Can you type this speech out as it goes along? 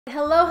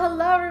Hello,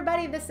 hello,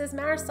 everybody. This is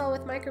Marisol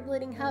with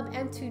Microblading Hub,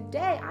 and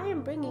today I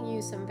am bringing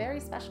you some very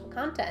special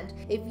content.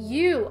 If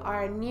you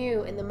are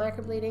new in the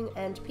microblading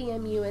and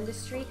PMU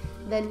industry,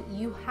 then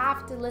you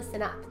have to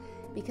listen up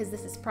because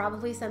this is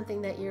probably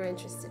something that you're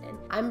interested in.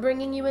 I'm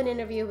bringing you an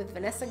interview with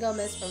Vanessa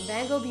Gomez from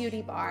Vango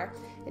Beauty Bar,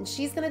 and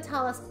she's going to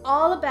tell us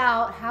all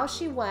about how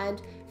she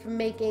went from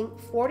making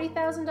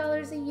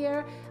 $40,000 a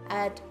year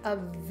at a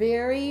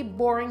very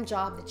boring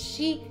job that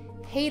she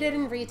hated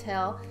in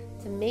retail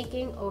to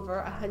making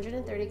over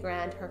 130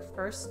 grand her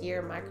first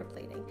year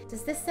microblading.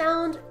 Does this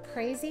sound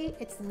crazy?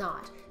 It's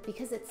not,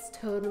 because it's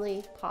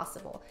totally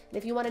possible. And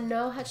if you want to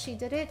know how she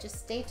did it, just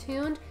stay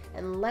tuned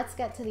and let's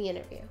get to the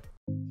interview.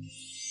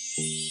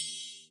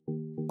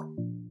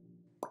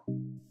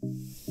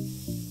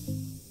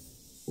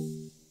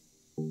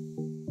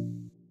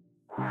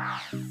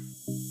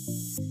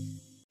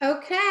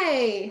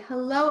 Okay,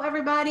 hello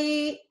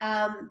everybody.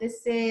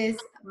 This is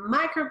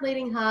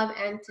Microblading Hub,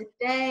 and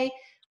today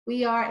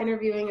we are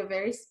interviewing a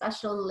very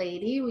special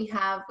lady. We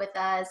have with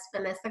us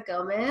Vanessa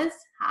Gomez.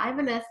 Hi,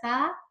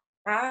 Vanessa.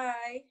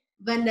 Hi.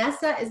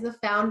 Vanessa is the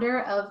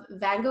founder of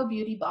Vango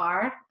Beauty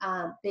Bar,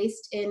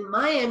 based in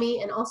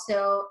Miami and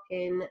also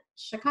in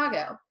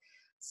Chicago.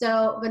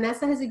 So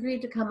Vanessa has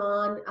agreed to come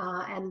on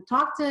and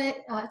talk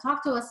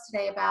to us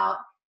today about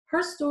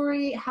her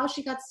story, how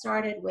she got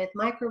started with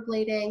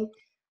microblading,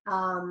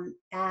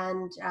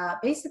 and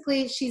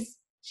basically she's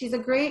a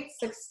great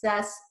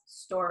success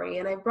story.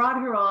 And I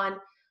brought her on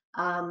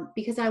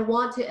because I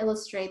want to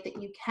illustrate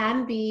that you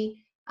can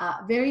be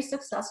very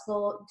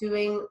successful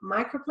doing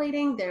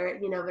microblading. There,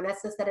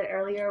 Vanessa said it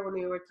earlier when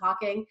we were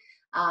talking.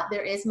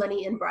 There is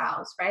money in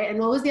brows, right? And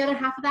what was the other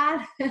half of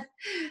that?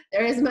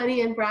 There is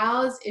money in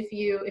brows if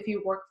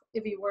you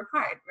work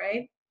hard,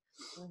 right?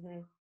 Mm-hmm.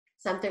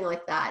 Something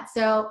like that.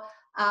 So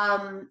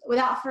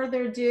without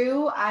further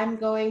ado, I'm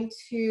going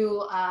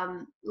to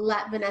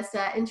let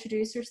Vanessa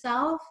introduce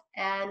herself.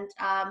 And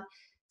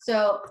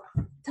so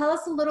tell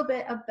us a little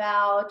bit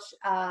about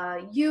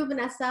you,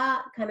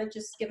 Vanessa. Kind of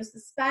just give us the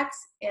specs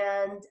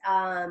and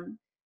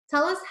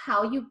tell us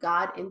how you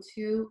got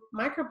into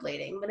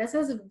microblading. Vanessa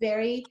has a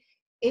very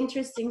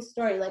interesting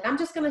story. Like, I'm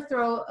just going to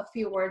throw a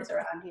few words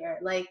around here.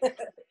 Like,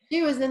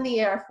 she was in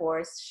the Air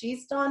Force.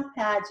 She's done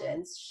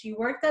pageants. She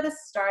worked at a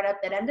startup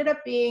that ended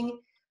up being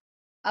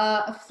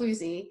a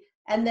floozy.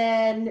 And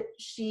then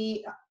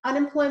she,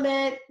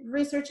 unemployment,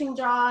 researching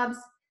jobs,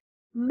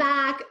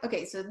 Mac.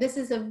 Okay, so this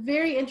is a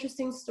very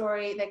interesting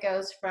story that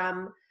goes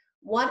from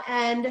one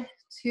end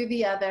to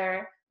the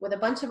other with a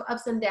bunch of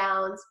ups and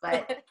downs,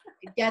 but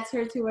it gets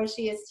her to where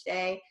she is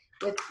today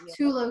with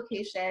two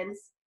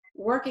locations,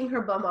 working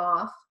her bum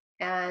off,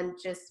 and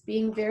just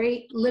being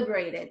very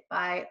liberated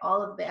by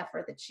all of the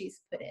effort that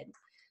she's put in.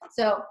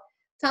 So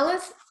tell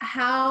us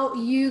how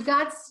you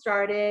got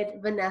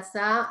started,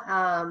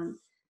 Vanessa,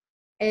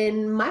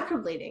 in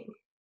microblading,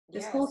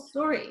 this whole Yes.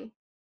 story.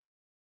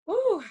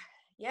 Ooh,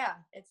 yeah,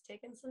 it's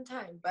taken some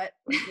time, but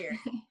we're here.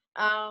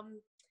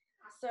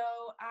 So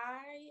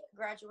I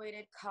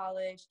graduated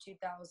college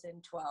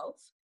 2012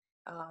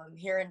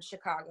 here in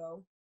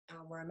Chicago,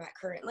 where I'm at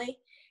currently.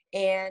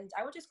 And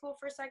I went to school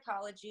for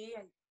psychology,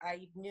 and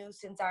I knew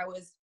since I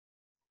was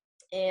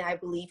in, I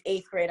believe,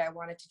 8th grade, I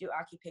wanted to do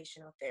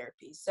occupational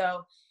therapy.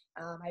 So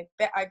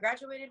I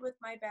graduated with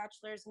my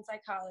bachelor's in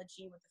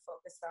psychology with a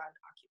focus on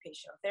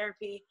occupational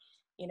therapy.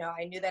 You know,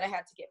 I knew that I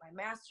had to get my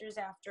master's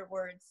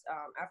afterwards,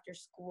 after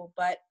school.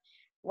 But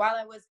while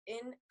I was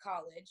in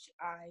college,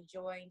 I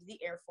joined the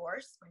Air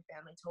Force. My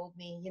family told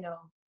me,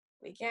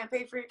 we can't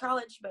pay for your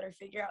college, you better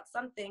figure out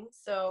something.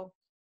 So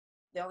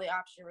the only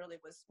option really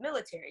was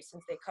military,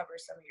 since they cover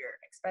some of your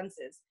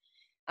expenses.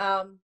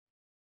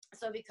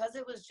 So because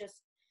it was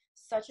just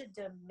such a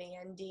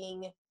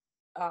demanding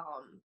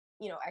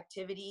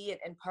activity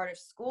and part of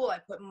school, I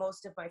put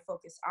most of my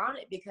focus on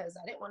it because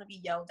I didn't want to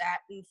be yelled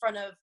at in front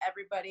of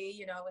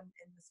everybody, in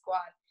the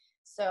squad.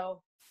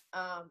 So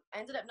I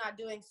ended up not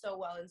doing so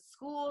well in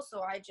school.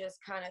 So I just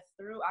kind of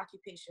threw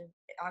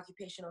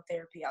occupational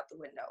therapy out the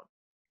window.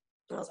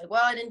 And I was like,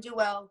 well, I didn't do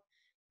well,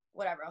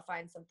 whatever, I'll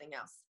find something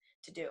else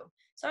to do.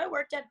 So I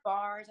worked at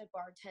bars, I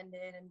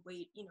bartended and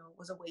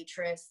was a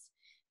waitress.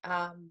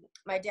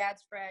 My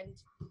dad's friend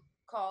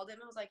called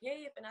and I was like,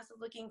 hey, if Vanessa's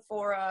looking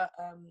for a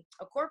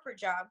corporate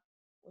job,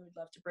 we would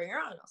love to bring her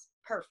on. I was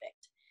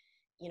perfect.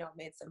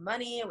 Made some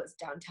money. It was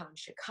downtown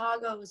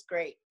Chicago. It was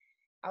great.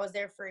 I was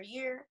there for a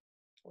year.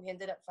 We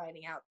ended up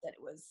finding out that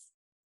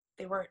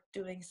they weren't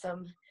doing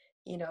some,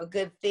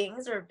 good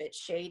things, or a bit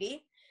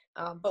shady.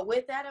 But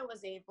with that, I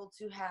was able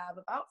to have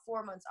about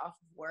 4 months off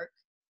of work.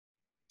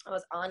 I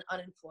was on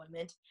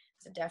unemployment.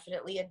 So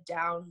definitely a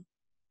down,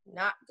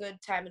 not good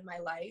time in my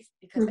life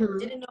because I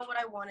didn't know what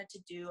I wanted to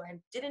do. I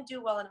didn't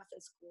do well enough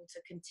in school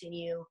to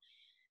continue.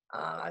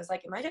 I was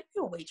like, am I going to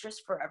be a waitress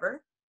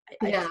forever?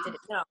 I just didn't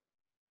know.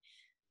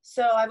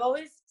 So I've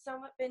always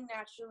somewhat been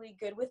naturally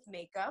good with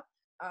makeup.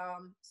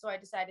 So I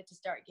decided to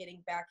start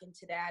getting back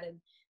into that. And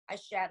I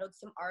shadowed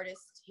some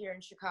artists here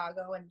in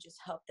Chicago and just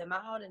helped them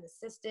out and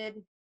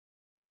assisted.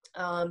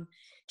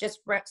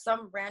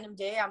 Some random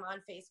day I'm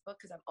on Facebook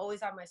because I'm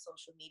always on my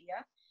social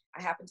media.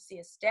 I happened to see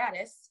a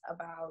status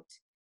about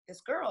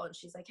this girl, and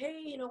she's like,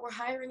 hey, we're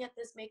hiring at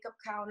this makeup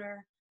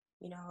counter,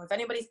 if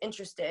anybody's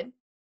interested.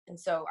 And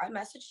so I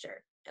messaged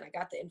her and I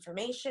got the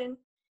information.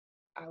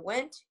 I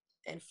went,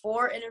 and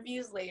 4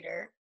 interviews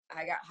later,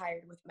 I got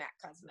hired with MAC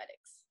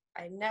Cosmetics.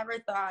 I never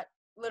thought,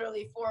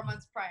 literally 4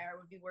 months prior, I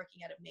would be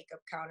working at a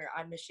makeup counter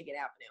on Michigan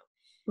Avenue.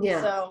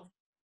 Yeah. So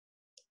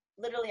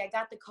literally I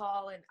got the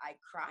call and I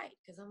cried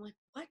because I'm like,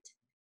 what?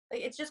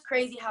 Like, it's just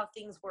crazy how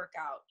things work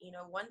out.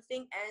 One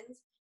thing ends,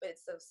 but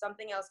so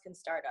something else can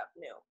start up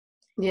new.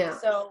 Yeah.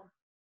 So,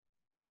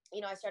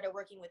 I started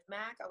working with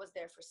MAC. I was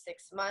there for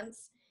 6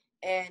 months.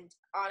 And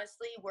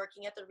honestly,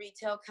 working at the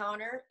retail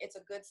counter, it's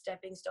a good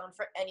stepping stone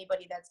for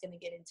anybody that's going to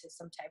get into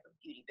some type of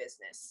beauty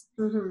business.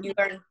 Mm-hmm. You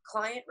learn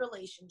client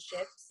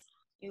relationships.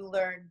 You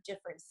learn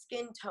different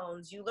skin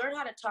tones. You learn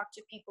how to talk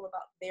to people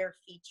about their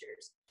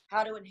features,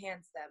 how to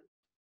enhance them,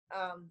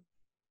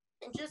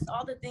 and just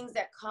all the things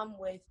that come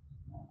with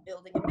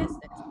building a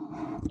business.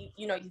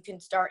 You can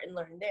start and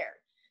learn there.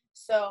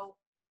 So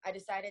I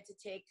decided to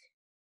take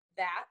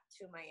that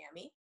to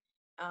Miami.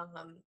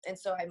 And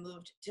so I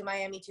moved to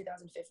Miami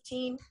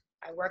 2015.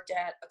 I worked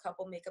at a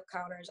couple makeup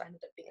counters. I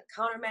ended up being a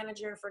counter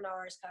manager for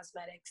NARS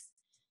Cosmetics.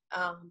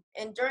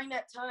 And during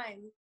that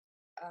time,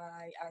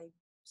 I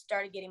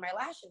started getting my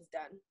lashes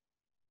done.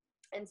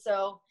 And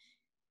so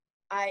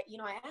I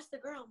asked the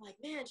girl, I'm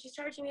like, man, she's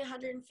charging me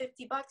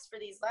 $150 for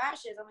these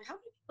lashes. I'm like, how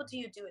many people do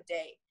you do a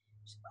day?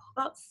 She's like,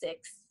 about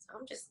 6. So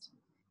I'm just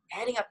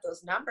adding up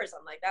those numbers.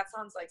 I'm like, that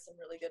sounds like some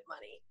really good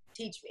money.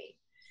 Teach me.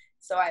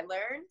 So I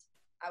learned.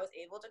 I was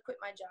able to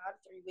quit my job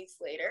 3 weeks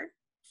later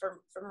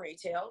from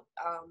retail.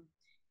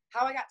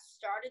 How I got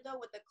started, though,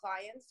 with the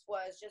clients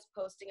was just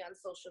posting on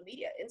social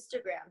media,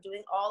 Instagram,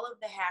 doing all of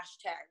the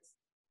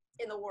hashtags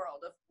in the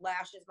world of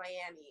lashes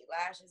Miami,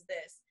 lashes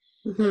this.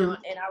 Mm-hmm.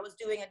 And I was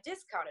doing a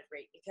discounted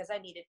rate because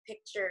I needed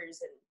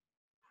pictures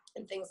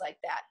and things like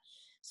that.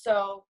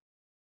 So,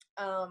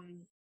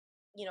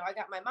 I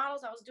got my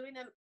models. I was doing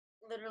them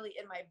literally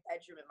in my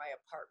bedroom in my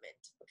apartment.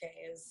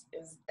 Okay,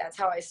 that's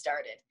how I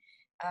started.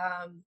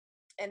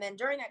 And then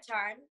during that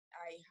time,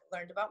 I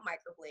learned about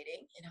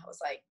microblading, and I was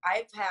like,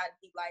 I've had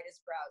the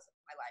lightest brows of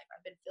my life.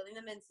 I've been filling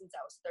them in since I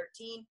was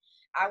 13.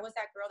 I was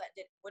that girl that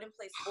wouldn't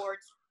play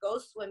sports,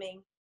 go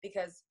swimming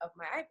because of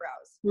my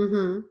eyebrows.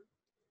 Mm-hmm.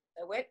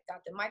 I went,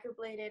 got them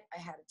microbladed. I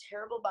had a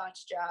terrible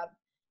botch job,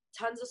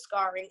 tons of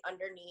scarring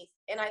underneath,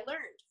 and I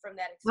learned from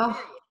that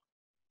experience.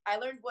 Oh. I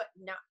learned what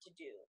not to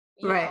do,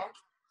 you know?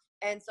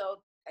 And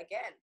so,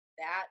 again,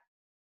 that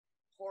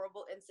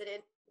horrible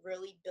incident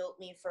really built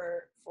me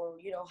for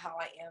how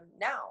I am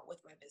now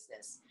with my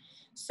business.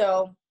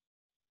 So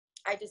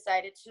I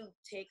decided to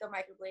take a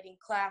microblading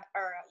class,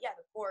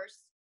 the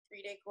course,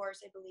 3-day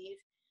course, I believe,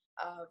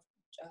 of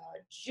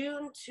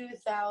June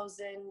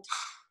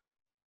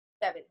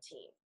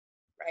 2017,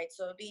 right?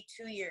 So it'll be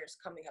 2 years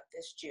coming up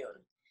this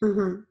June.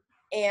 Mm-hmm.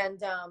 And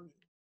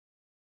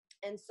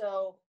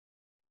so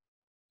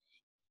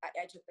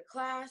I took the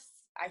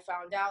class. I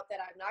found out that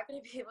I'm not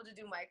going to be able to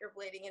do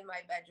microblading in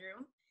my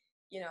bedroom,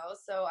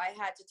 so I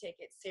had to take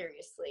it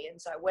seriously.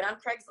 And so I went on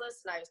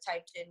Craigslist and I was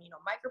typed in,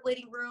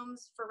 microblading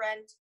rooms for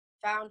rent,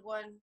 found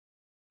one,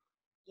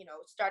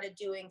 started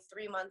doing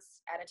 3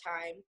 months at a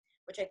time,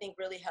 which I think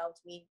really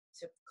helped me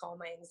to calm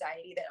my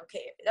anxiety that, okay,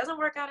 if it doesn't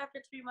work out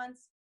after 3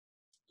 months,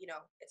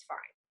 it's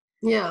fine.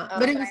 Yeah,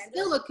 but it was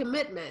still a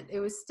commitment. It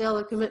was still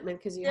a commitment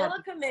because you had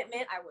a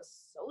commitment. I was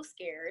so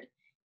scared,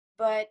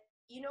 but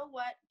you know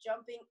what?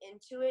 Jumping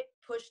into it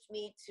pushed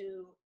me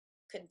to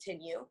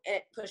continue, and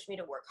it pushed me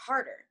to work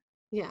harder.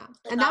 Yeah,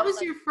 and that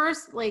was your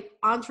first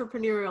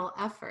entrepreneurial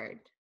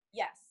effort.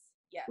 Yes.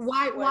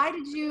 Why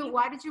did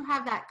you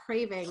have that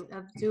craving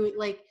of doing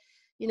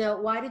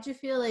why did you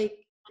feel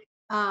like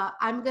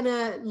I'm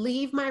gonna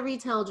leave my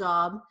retail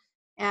job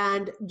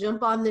and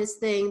jump on this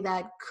thing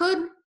that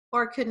could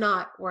or could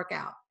not work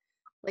out?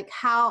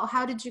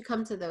 How did you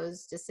come to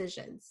those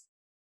decisions?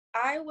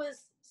 I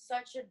was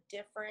such a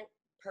different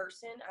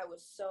person. I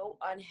was so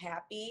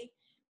unhappy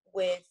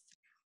with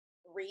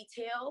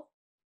retail.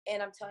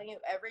 And I'm telling you,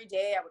 every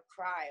day I would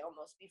cry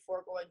almost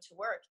before going to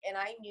work. And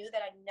I knew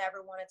that I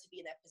never wanted to be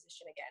in that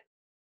position again.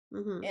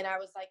 Mm-hmm. And I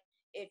was like,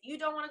 if you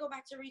don't want to go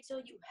back to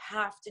retail, you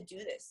have to do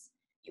this.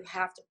 You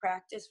have to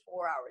practice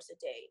 4 hours a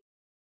day.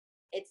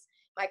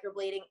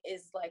 Microblading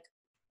is like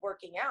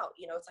working out,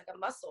 it's like a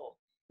muscle.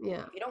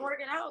 Yeah. If you don't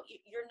work it out,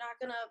 you're not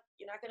gonna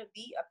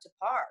be up to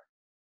par.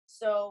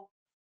 So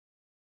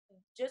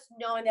just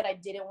knowing that I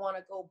didn't want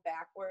to go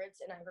backwards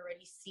and I've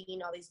already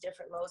seen all these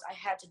different lows, I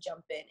had to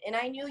jump in. And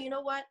I knew,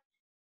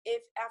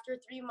 if after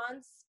 3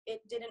 months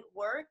it didn't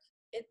work,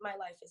 my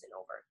life isn't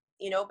over,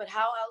 but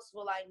how else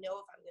will I know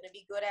if I'm going to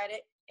be good at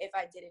it if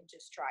I didn't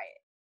just try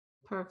it?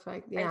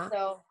 Perfect. Yeah. And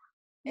so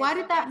why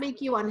did that make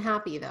you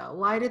unhappy though?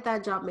 Why did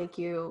that job make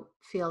you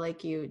feel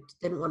like you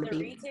didn't want to be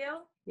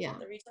retail? Yeah.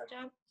 The retail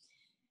job?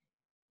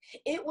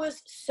 It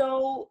was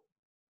so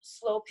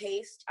slow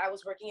paced. I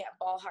was working at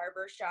Ball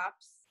Harbor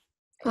shops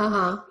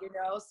Uh-huh. you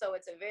know, so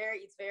it's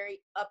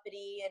very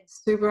uppity,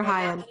 Super and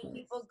high not end many place.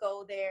 people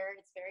go there.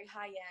 It's very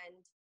high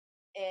end,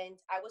 and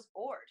I was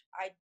bored.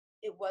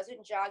 It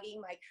wasn't jogging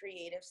my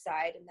creative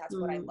side, and that's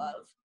what I Mm.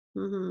 love.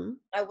 Mm-hmm.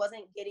 I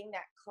wasn't getting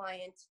that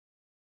client,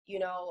 you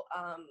know,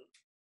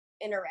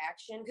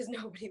 interaction because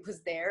nobody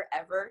was there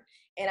ever,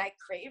 and I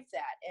craved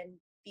that. And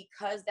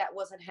because that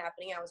wasn't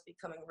happening, I was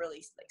becoming really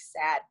like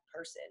sad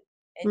person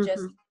and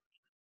just Mm-hmm.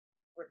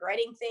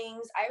 regretting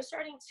things. I was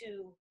starting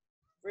to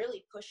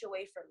really push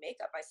away from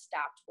makeup. I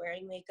stopped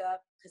wearing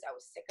makeup because I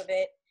was sick of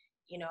it.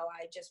 You know,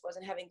 I just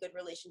wasn't having good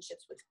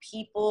relationships with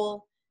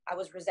people. I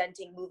was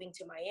resenting moving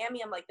to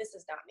Miami. I'm like, this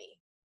is not me.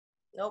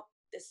 Nope,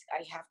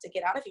 I have to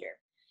get out of here.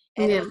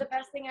 And it Yeah. was the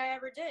best thing I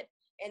ever did.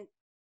 And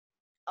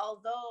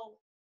although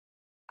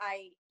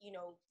I, you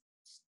know,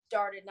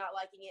 started not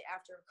liking it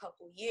after a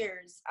couple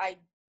years,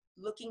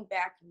 looking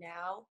back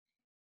now,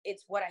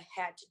 it's what I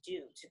had to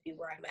do to be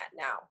where I'm at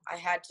now. I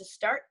had to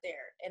start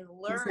there and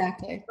learn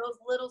Exactly. those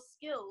little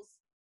skills,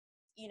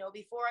 you know,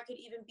 before I could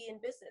even be in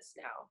business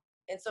now.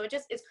 And so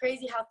it's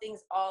crazy how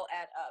things all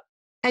add up.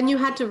 And you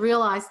had to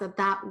realize that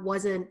that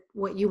wasn't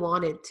what you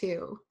wanted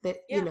too. That,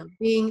 Yeah.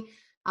 being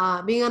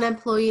an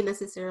employee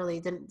necessarily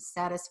didn't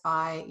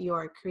satisfy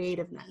your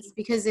creativeness.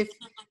 Because if,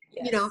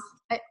 you know,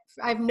 Yes.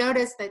 I, I've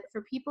noticed that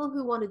for people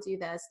who want to do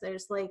this,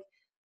 there's like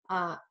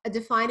a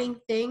defining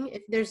thing.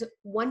 If there's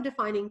one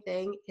defining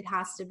thing, it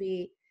has to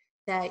be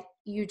that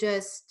you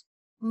just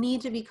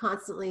need to be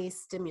constantly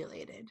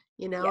stimulated,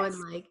 and Yes.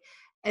 like,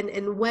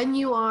 and when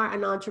you are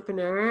an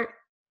entrepreneur,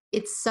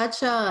 it's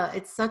such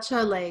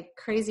a like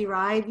crazy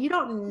ride. You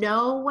don't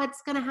know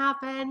what's going to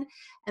happen,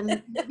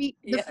 and the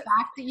Yes.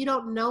 fact that you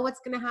don't know what's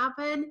going to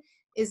happen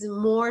is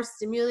more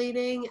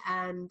stimulating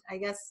and I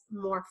guess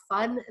more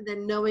fun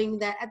than knowing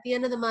that at the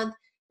end of the month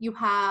you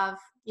have,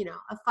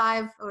 a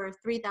 $5,000 or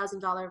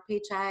 $3,000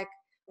 paycheck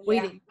Yeah.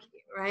 waiting for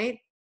you, right?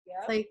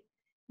 It's Yep. like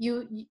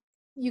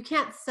you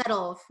can't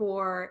settle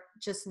for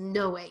just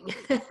knowing.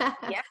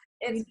 Yeah.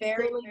 You It's need to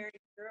very, like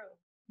very true.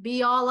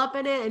 be all up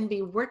in it and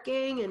be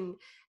working and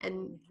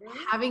Hmm.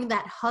 having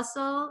that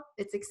hustle.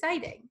 It's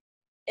exciting.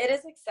 It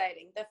is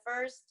exciting. The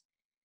first,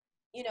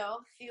 you know,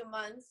 few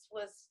months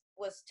was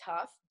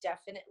tough,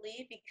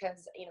 definitely,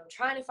 because, you know,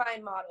 trying to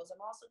find models.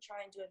 I'm also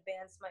trying to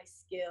advance my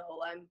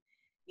skill. I'm,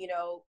 you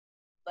know,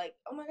 like,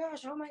 oh my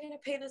gosh, how am I going to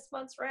pay this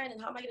month's rent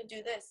and how am I going to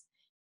do this?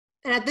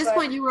 And at this But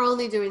point, you were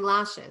only doing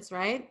lashes,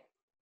 right?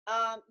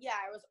 yeah,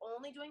 I was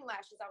only doing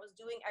lashes. I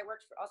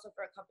worked also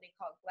for a company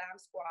called Glam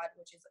Squad,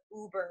 which is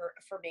Uber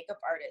for makeup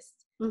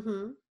artists.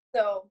 Mm-hmm.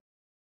 So,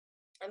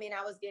 I mean,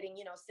 I was getting,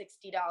 you know,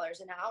 $60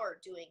 an hour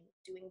doing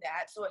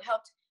that. So it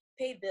helped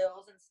pay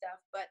bills and stuff.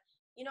 But,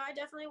 you know, I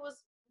definitely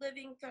was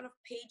living kind of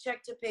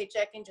paycheck to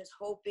paycheck and just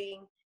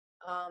hoping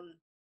um,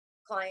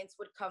 clients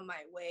would come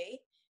my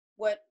way.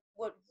 What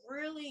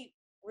really,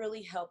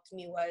 really helped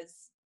me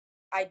was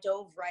I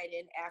dove right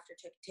in after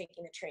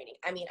taking the training.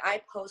 I mean,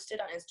 I posted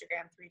on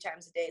Instagram 3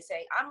 times a day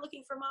saying, I'm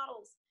looking for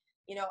models.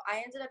 You know, I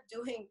ended up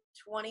doing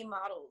 20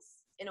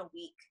 models in a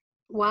week,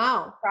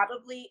 Wow.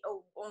 probably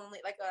only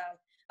like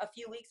a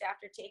few weeks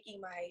after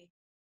taking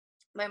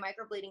my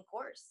microblading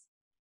course.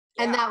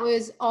 And Yeah, that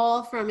was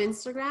all from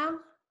Instagram?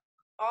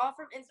 all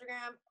from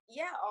Instagram.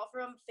 Yeah, all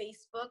from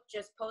Facebook,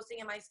 just posting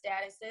in my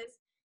statuses.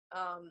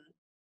 Um,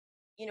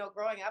 you know,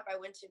 growing up, I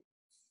went to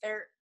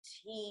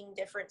 13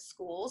 different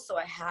schools, so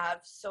I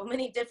have so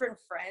many different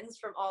friends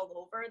from all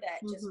over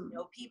that just Mm-hmm.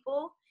 know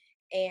people.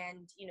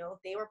 And, you know,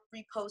 they were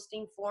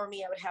reposting for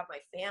me. I would have my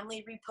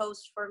family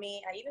repost for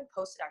me. I even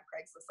posted on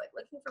Craigslist, like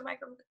looking for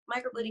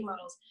microblading Mm-hmm.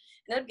 models.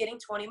 And I'm getting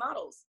 20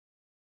 models.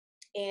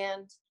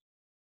 And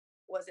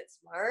was it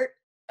smart?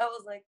 I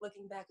was like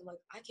looking back and like,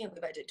 I can't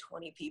believe I did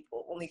 20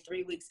 people only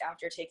 3 weeks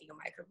after taking a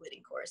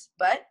microblading course.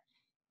 But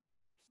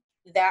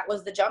that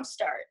was the jump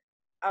start.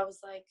 I was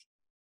like,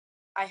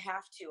 I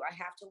have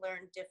to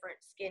learn different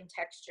skin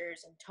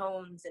textures and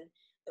tones and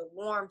the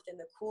warmth and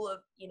the cool of,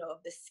 you know, of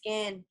the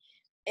skin.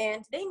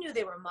 And they knew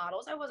they were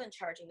models. I wasn't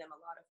charging them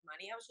a lot of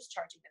money. I was just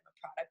charging them a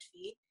product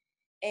fee.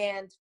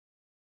 And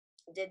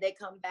did they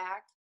come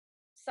back?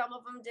 Some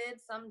of them did,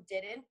 some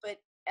didn't, but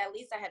at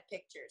least I had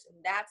pictures, and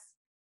that's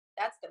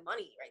the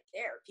money right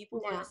there.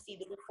 People want Yeah. to see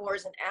the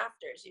befores and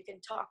afters. You can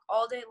talk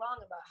all day long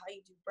about how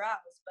you do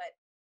brows, but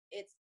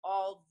it's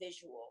all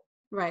visual.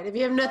 Right. If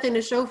you have nothing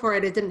to show for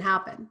it, it didn't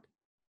happen.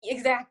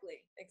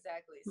 Exactly.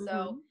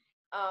 So,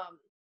 Mm-hmm.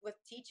 with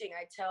teaching,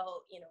 I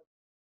tell, you know,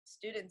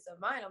 students of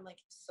mine, I'm like,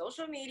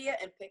 social media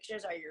and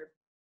pictures are your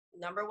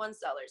number one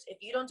sellers. If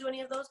you don't do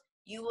any of those,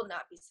 you will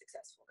not be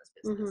successful in this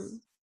Mm-hmm.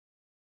 business.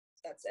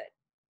 That's it.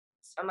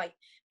 I'm like,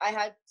 I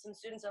had some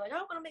students that are like, I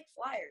want to make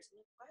flyers. I'm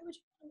like, why would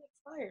you want to make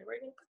flyers? Where are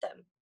you going to put them?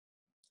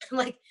 I'm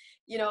like,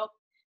 you know,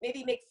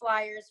 maybe make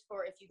flyers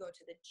for if you go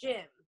to the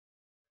gym,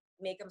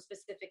 make them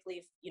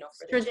specifically, you know,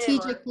 for the gym, or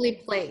Strategically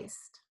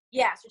placed.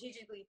 yeah,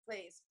 strategically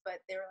placed. But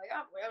they were like,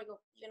 oh,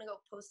 you're gonna go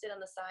post it on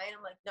the sign.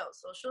 I'm like, no,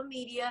 social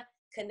media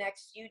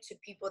connects you to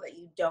people that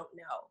you don't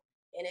know,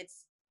 and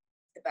it's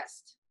the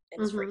best.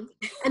 and it's free.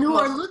 And who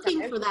are Most of the looking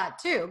time. for that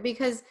too,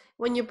 because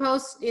when you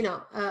post,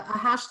 a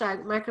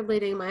hashtag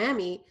microblading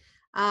Miami,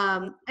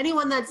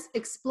 anyone that's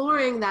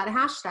exploring that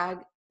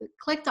hashtag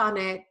clicked on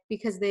it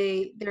because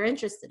they're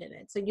interested in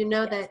it. So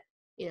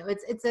Yes.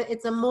 that,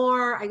 it's a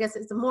more, I guess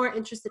it's a more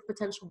interested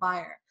potential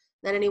buyer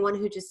than anyone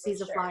who just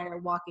sees a flyer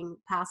walking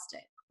past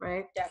it,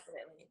 right?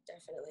 Definitely.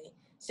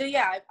 So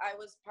yeah, I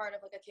was part of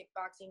like a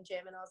kickboxing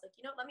gym, and I was like,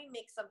 let me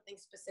make something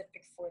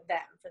specific for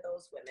them, for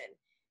those women,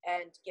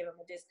 and give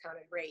them a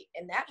discounted rate.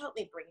 And that helped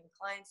me bring in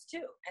clients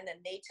too. And then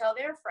they tell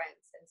their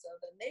friends, and so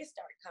then they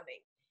start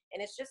coming.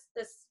 And it's just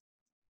this,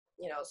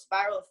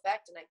 spiral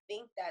effect. And I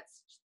think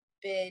that's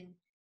been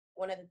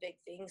one of the big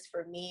things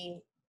for me,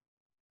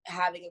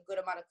 having a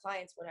good amount of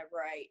clients whenever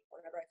I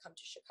come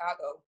to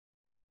Chicago.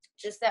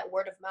 Just that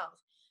word of mouth.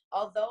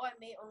 Although I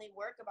may only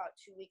work about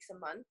 2 weeks a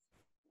month,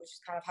 which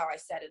is kind of how I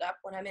set it up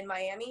when I'm in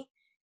Miami,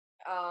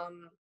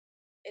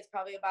 it's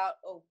probably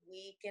about a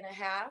week and a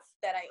half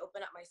that I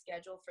open up my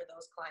schedule for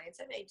those clients.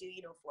 I may do,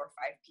 4 or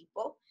 5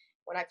 people.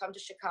 When I come to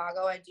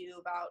Chicago, I do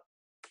about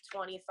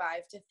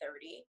 25 to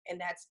 30, and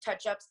that's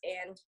touch-ups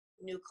and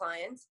new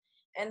clients.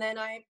 And then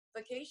I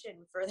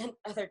vacation for the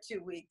other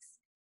 2 weeks.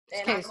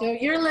 And okay, so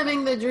you're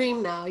living the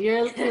dream now.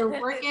 You're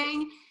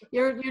working.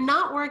 You're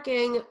not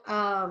working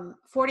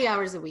 40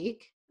 hours a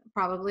week,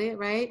 probably,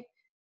 right?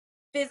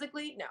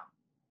 Physically, no.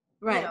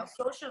 Right.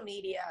 Social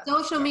media.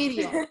 Social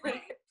media.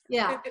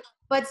 Yeah.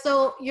 But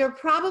so you're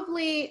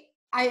probably,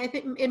 I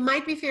think it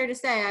might be fair to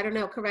say, I don't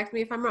know, correct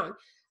me if I'm wrong.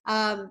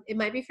 It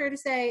might be fair to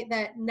say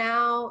that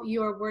now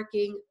you're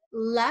working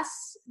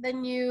less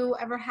than you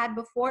ever had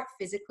before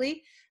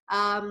physically,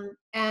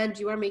 and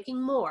you are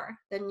making more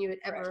than you had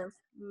ever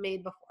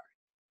made before.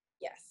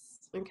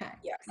 Yes. Okay.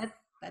 Yes.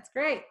 That's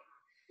great.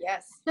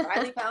 Yes.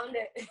 Finally found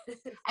it.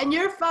 And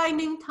you're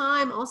finding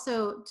time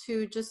also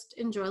to just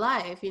enjoy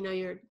life.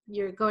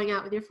 You're going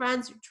out with your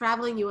friends, you're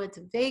traveling, you went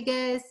to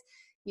Vegas,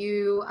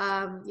 you're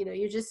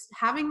just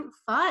having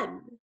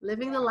fun,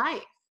 living the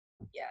life.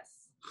 Yes.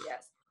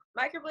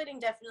 Microblading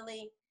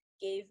definitely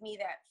gave me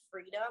that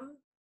freedom,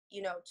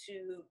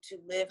 to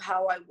live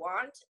how I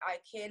want. I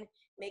can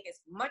make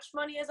as much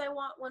money as I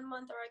want one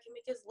month, or I can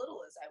make as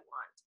little as I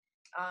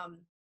want.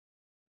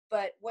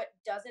 But what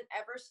doesn't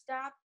ever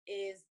stop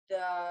is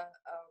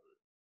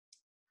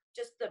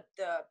just the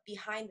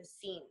behind the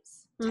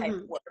scenes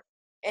type work.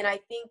 And I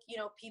think,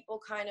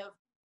 people kind of,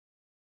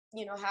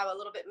 have a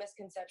little bit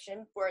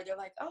misconception where they're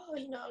like, oh,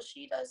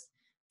 she does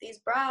these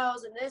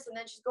brows and this, and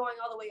then she's going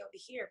all the way over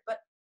here. But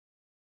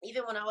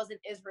even when I was in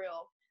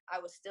Israel, I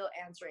was still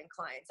answering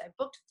clients. I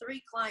booked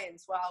 3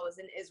 clients while I was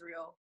in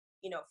Israel,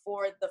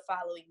 for the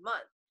following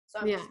month. So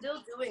I'm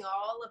still doing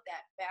all of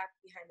that back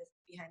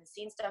behind the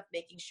scenes stuff,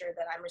 making sure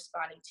that I'm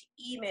responding to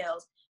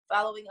emails,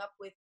 following up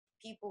with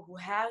people who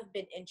have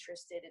been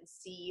interested, and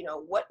see,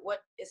 what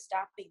is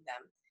stopping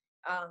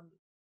them.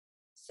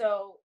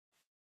 So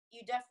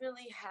you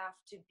definitely have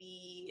to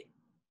be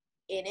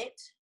in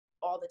it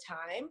all the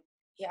time.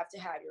 You have to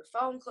have your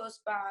phone close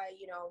by,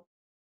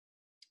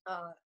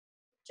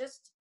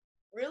 just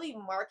really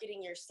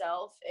marketing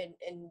yourself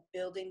and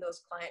building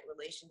those client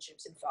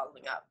relationships and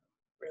following up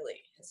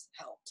really has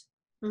helped.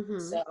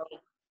 So,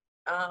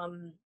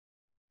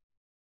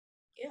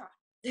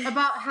 yeah.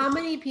 About how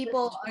many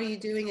people are you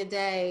doing a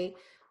day?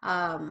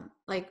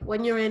 Like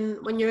when you're in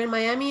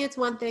Miami, it's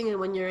one thing, and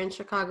when you're in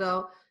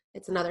Chicago,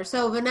 it's another.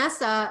 So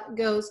Vanessa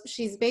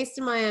she's based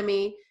in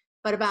Miami,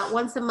 but about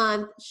once a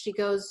month she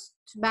goes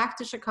back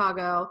to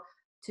Chicago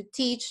to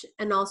teach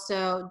and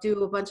also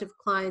do a bunch of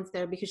clients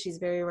there because she's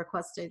very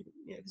requested,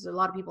 because a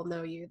lot of people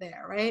know you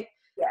there, right?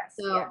 Yes.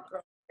 So,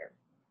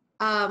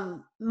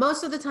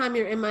 most of the time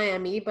you're in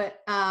Miami,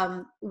 but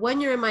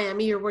when you're in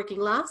Miami, you're working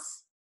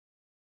less?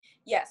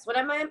 Yes. When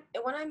I'm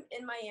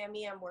in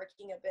Miami, I'm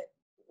working a bit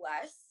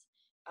less.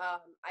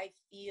 I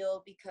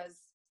feel because,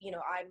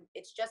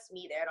 it's just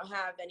me there. I don't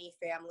have any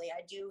family.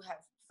 I do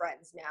have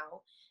friends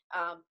now.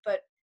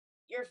 But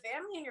your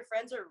family and your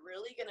friends are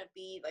really going to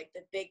be like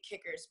the big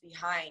kickers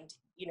behind,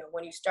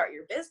 when you start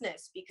your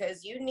business,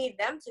 because you need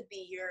them to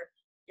be your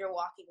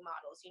walking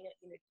models. You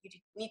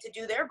need to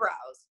do their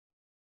brows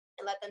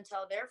and let them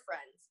tell their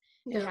friends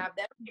and have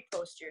them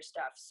repost your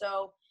stuff.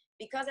 So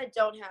because I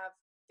don't have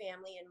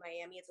family in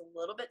Miami, it's a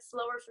little bit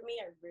slower for me.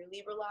 I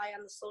really rely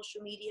on the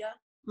social media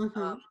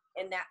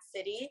in that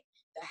city.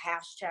 The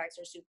hashtags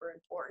are super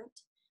important.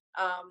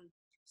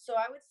 So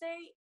I would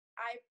say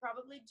I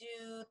probably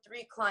do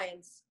 3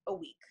 clients a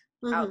week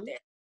out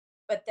there.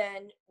 But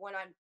then when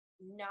I'm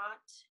not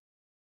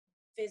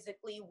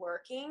physically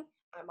working,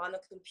 I'm on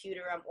the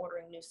computer, I'm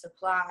ordering new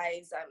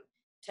supplies, I'm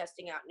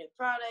testing out new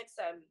products,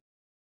 I'm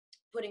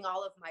putting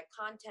all of my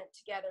content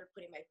together,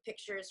 putting my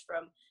pictures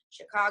from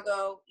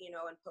Chicago,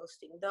 and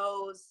posting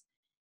those.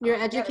 You're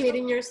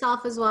educating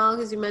yourself as well,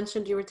 because you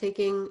mentioned you were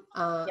taking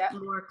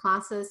more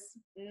classes.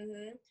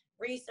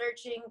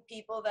 Researching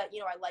people that,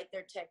 I like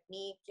their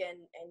technique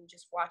and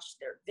just watch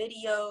their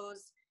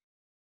videos,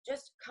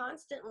 just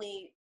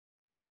constantly,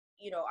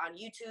 on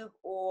YouTube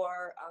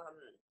or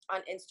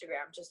on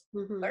Instagram, just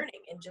Mm-hmm.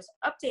 learning and just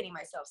updating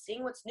myself,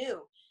 seeing what's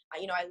new.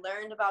 I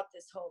learned about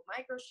this whole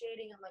micro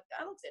shading. I'm like,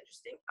 that looks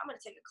interesting. I'm going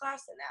to take a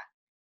class in that.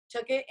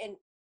 Took it, and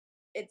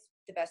it's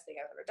the best thing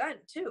I've ever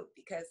done too,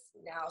 because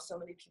now so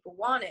many people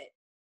want it.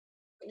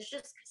 It's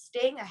just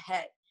staying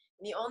ahead.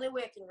 And the only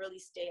way I can really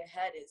stay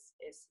ahead is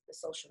the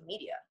social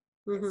media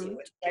and see Mm-hmm.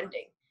 what's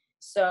trending.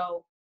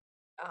 So,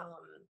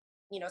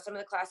 some of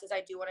the classes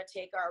I do want to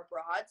take are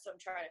abroad. So I'm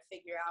trying to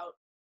figure out,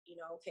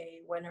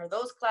 okay, when are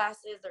those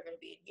classes? They're going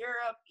to be in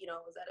Europe.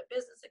 Is that a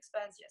business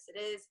expense? Yes, it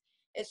is.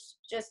 It's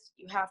just,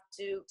 you have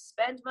to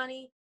spend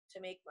money to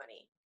make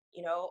money.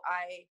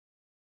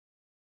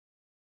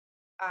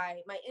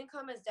 My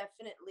income has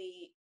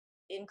definitely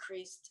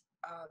increased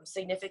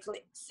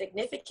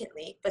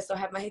significantly, but still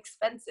have my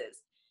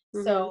expenses.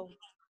 Mm-hmm. So,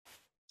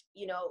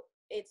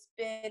 it's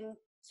been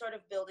sort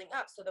of building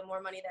up. So the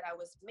more money that I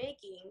was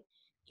making,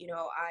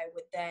 I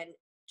would then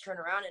turn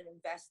around and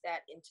invest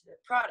that into the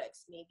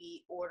products,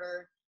 maybe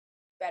order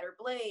better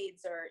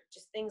blades or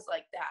just things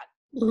like that.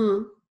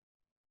 Mm-hmm.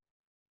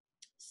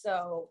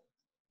 So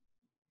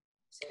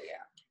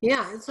yeah.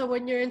 Yeah. And so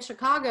when you're in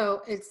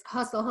Chicago, it's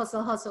hustle,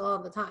 hustle, hustle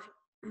all the time.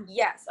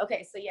 Yes.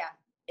 Okay. So yeah,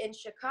 in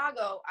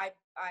Chicago, I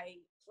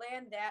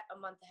planned that a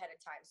month ahead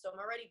of time. So I'm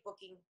already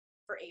booking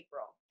for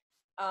April.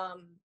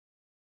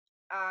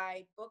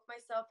 I book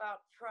myself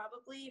out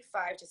probably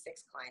 5 to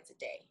 6 clients a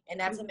day, and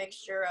that's a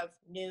mixture of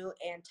new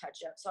and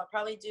touch-ups. So I'll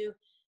probably do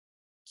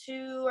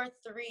 2 or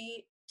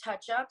 3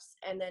 touch-ups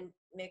and then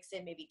mix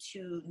in maybe 2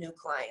 to 3 new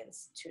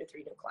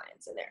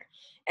clients in there.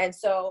 And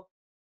so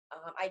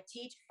I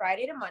teach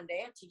Friday to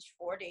Monday. I teach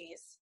 4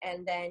 days,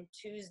 and then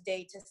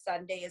Tuesday to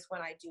Sunday is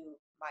when I do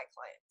my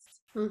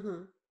clients.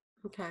 Mm-hmm.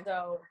 Okay.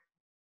 So,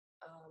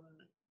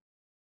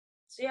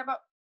 yeah, about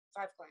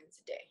 5 clients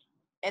a day,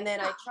 and then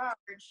I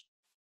charge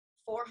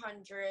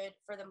 $400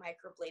 for the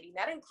microblading.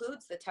 That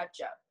includes the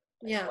touch-up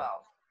as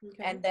well,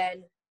 Okay. and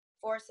then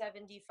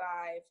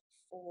 $475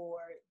 for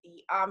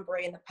the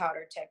ombre and the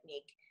powder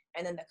technique,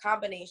 and then the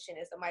combination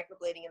is the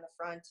microblading in the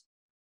front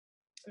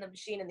and the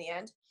machine in the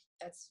end.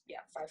 That's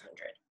 $500.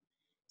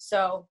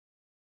 So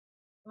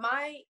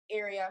my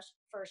area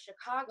for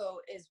Chicago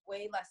is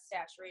way less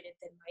saturated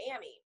than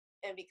Miami,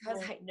 and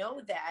because I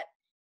know that,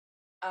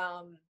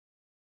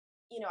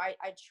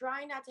 I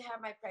try not to have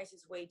my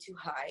prices way too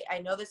high. I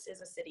know this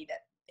is a city that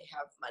they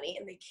have money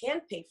and they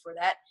can pay for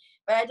that,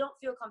 but I don't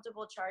feel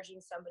comfortable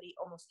charging somebody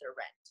almost their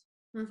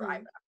rent for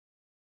eyebrow.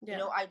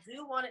 Yeah. I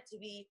do want it to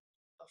be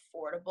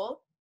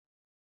affordable.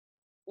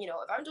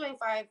 If I'm doing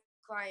 5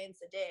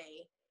 clients a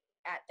day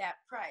at that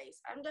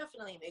price, I'm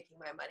definitely making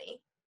my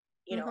money.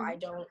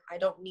 I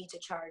don't need to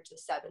charge the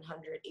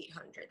 700,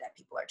 800 that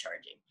people are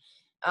charging.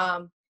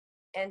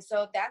 And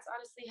so that's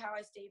honestly how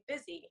I stay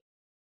busy.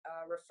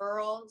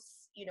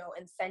 Referrals,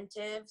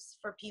 incentives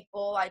for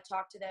people. I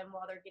talk to them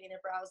while they're getting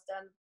their brows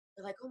done.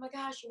 They're like, oh my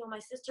gosh, my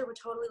sister would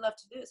totally love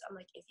to do this. I'm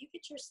like, if you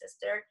get your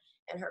sister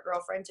and her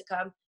girlfriend to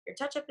come, your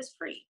touch-up is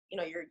free.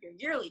 Your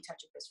yearly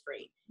touch-up is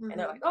free. And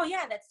they're like, oh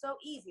yeah, that's so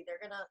easy. They're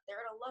gonna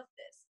love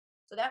this.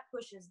 So that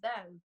pushes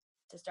them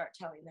to start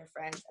telling their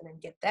friends and then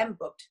get them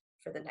booked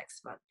for the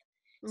next month.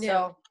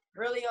 So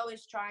really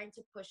always trying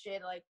to push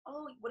it, like,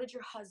 oh, what did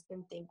your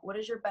husband think? What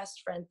does your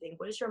best friend think?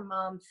 What does your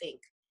mom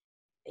think?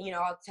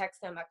 I'll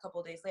text them a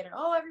couple days later.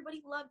 Oh,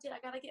 everybody loved it. I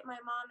got to get my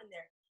mom in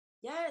there.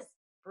 Yes.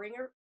 Bring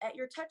her at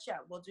your touch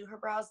up. We'll do her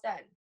brows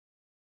then.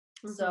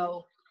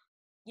 So,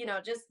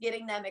 just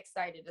getting them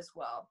excited as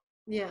well.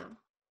 Yeah.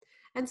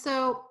 And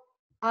so,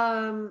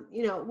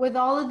 with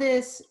all of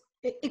this,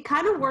 it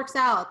kind of works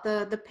out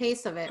the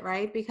pace of it,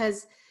 right?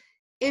 Because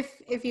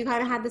if you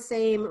kind of had the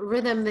same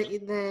rhythm that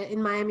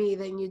in Miami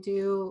than you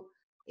do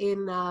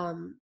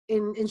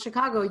in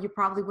Chicago, you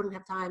probably wouldn't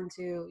have time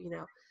to,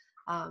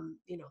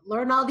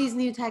 learn all these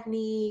new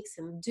techniques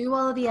and do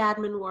all of the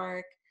admin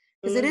work.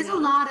 Because it is a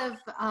lot of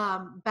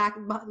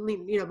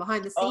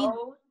behind the scenes.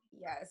 Oh,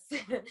 yes.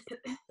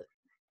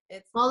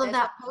 It's all of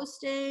that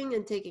posting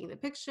and taking the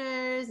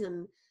pictures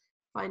and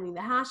finding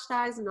the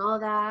hashtags and all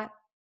that.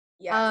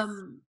 Yes.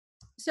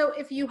 So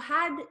if you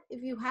had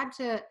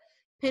to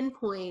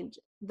pinpoint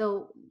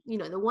the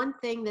one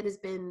thing that has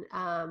been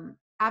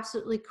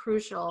absolutely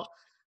crucial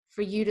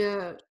for you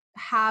to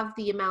have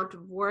the amount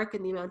of work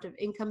and the amount of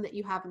income that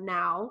you have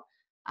now,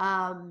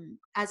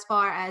 as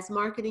far as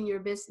marketing your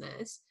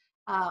business,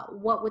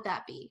 what would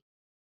that be?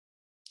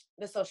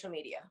 The social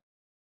media.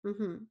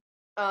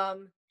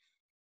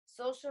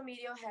 Social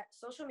media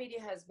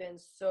has been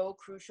so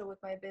crucial with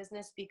my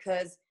business,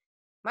 because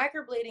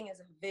microblading is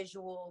a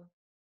visual,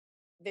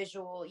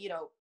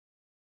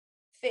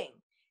 thing.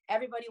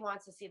 Everybody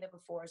wants to see the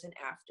befores and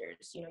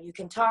afters. You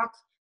can talk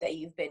that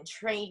you've been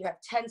trained, you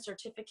have 10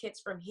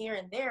 certificates from here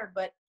and there,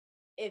 but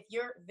if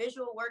your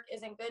visual work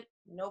isn't good,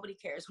 nobody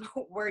cares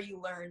where you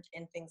learned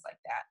and things like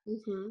that.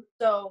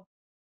 So,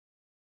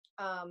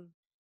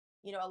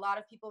 a lot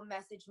of people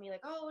message me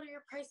like, oh, what are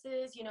your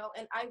prices? And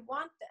I don't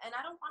want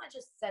to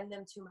just send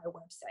them to my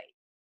website.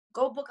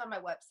 Go book on my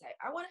website.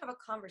 I want to have a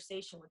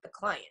conversation with the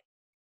client.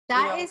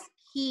 That is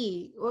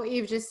key. What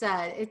you've just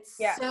said. It's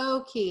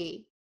so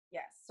key.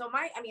 So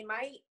my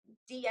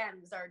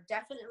DMs are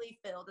definitely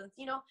filled, and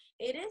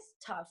it is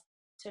tough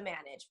to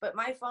manage. But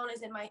my phone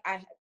is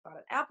I bought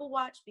an Apple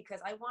Watch because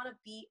I want to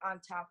be on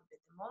top of it.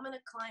 The moment a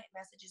client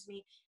messages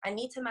me, I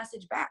need to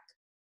message back.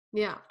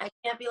 Yeah. I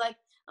can't be like,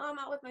 oh, I'm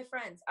out with my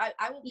friends. I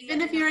will be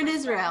Even if you're in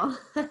Israel.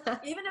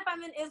 even if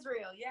I'm in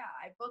Israel. Yeah,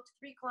 I booked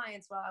 3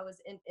 clients while I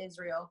was in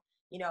Israel.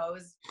 It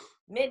was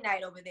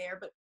midnight over there,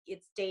 but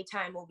it's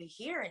daytime over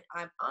here, and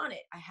I'm on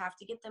it. I have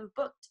to get them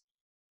booked.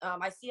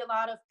 I see a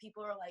lot of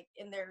people are like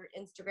in their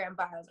Instagram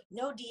bios, like,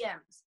 no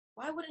DMs.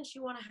 Why wouldn't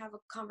you want to have a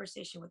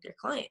conversation with your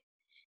client?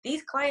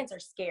 These clients are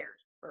scared,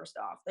 first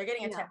off. They're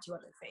getting a tattoo on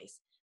their face.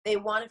 They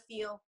want to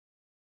feel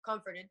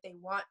comforted. They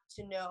want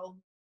to know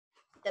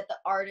that the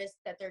artist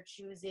that they're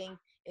choosing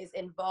is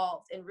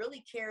involved and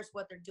really cares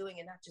what they're doing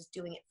and not just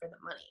doing it for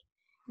the money.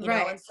 You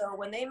know, and so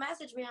when they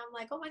message me, I'm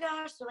like, oh my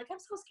gosh, they're like, I'm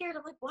so scared.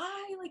 I'm like,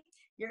 why? Like,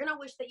 you're going to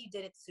wish that you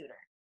did it sooner,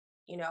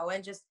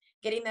 and just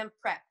getting them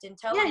prepped and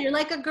telling you're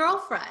like a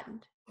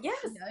girlfriend.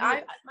 Yes.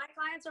 My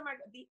clients are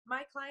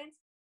my clients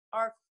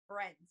are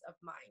friends of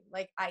mine.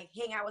 Like, I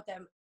hang out with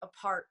them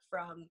apart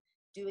from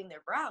doing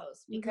their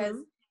brows because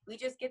we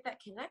just get that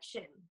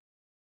connection.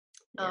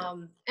 Yeah.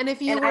 And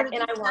if you were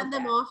to send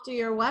them off to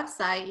your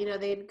website,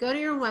 they'd go to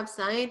your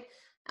website,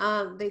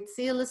 they'd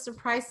see a list of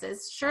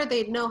prices. Sure,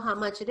 they'd know how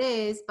much it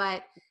is,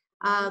 but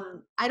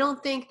I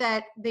don't think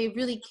that they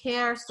really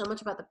care so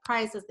much about the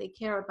price as they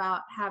care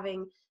about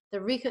having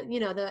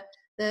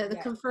the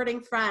comforting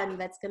friend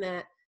that's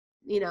gonna,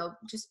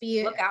 just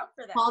be look out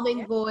for them,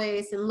 calming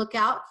voice and look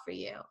out for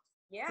you.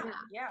 Yeah.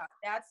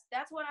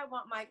 That's what I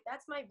want.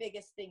 That's my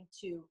biggest thing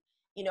too.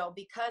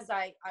 Because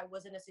I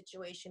was in a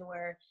situation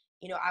where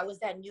I was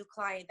that new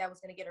client that was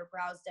going to get her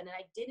brows done, and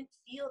I didn't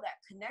feel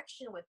that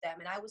connection with them,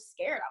 and I was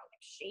scared. I was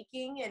like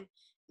shaking, and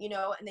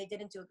and they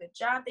didn't do a good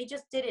job. They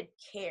just didn't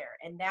care,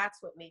 and that's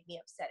what made me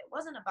upset. It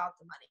wasn't about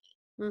the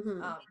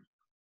money.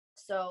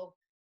 So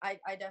I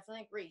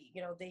definitely agree.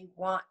 They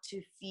want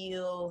to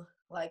feel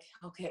like,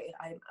 okay,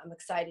 I'm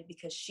excited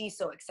because she's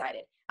so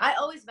excited. I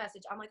always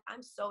message, I'm like,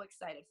 I'm so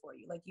excited for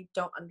you. Like, you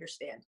don't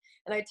understand.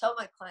 And I tell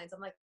my clients,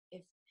 I'm like,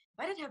 if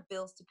I didn't have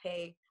bills to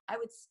pay, I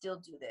would still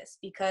do this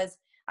because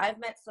I've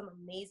met some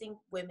amazing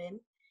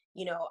women.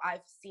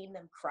 I've seen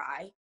them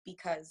cry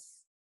because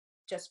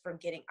just from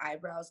getting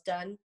eyebrows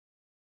done,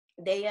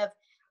 they have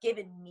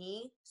given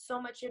me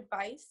so much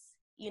advice,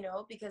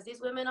 because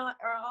these women are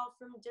all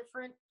from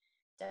different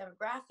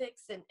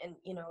demographics and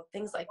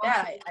things like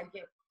that. I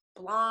get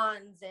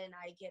blondes and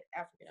I get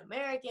African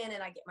American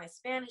and I get my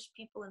Spanish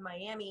people in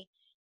Miami.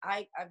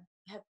 I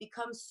have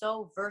become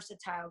so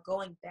versatile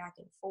going back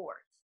and forth,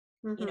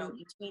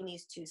 between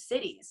these 2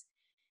 cities.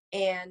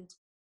 And,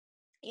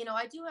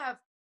 I do have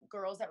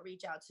girls that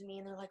reach out to me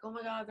and they're like, oh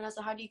my God,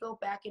 Vanessa, how do you go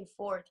back and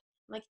forth?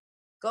 I'm like,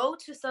 go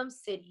to some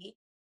city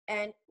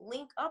and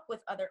link up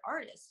with other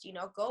artists,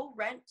 go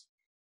rent,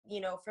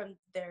 from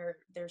their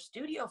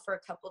studio for a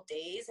couple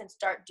days and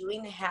start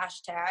doing the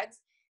hashtags,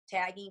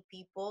 tagging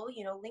people,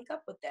 link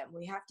up with them.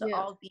 We have to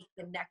all be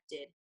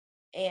connected.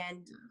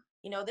 And,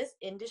 this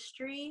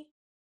industry,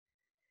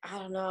 I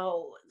don't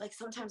know, like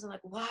sometimes I'm like,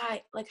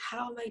 why? Like,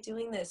 how am I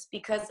doing this?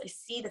 Because I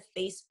see the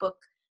Facebook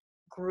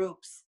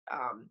groups.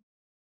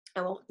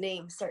 I won't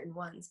name certain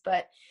ones,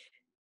 but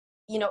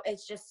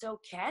it's just so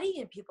catty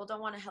and people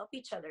don't want to help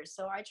each other.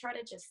 So I try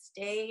to just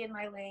stay in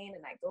my lane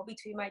and I go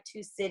between my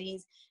 2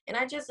 cities and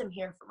I just am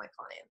here for my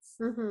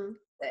clients.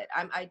 That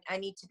I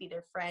need to be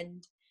their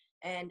friend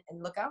and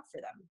look out for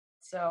them.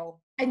 So.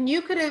 And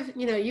you could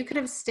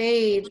have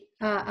stayed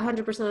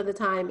 100% of the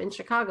time in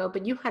Chicago,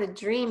 but you had a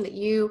dream that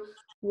you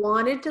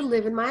wanted to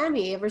live in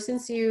Miami. Ever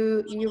since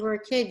you were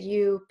a kid,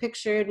 you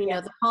pictured,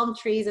 the palm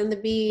trees and the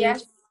beach.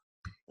 Yes.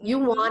 You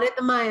wanted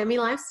the Miami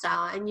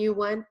lifestyle and you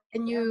went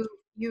and you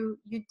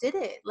did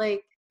it.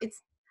 Like,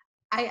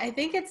 I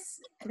think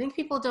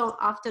people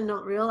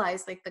don't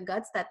realize like the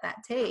guts that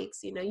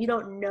takes. You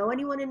don't know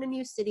anyone in a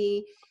new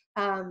city.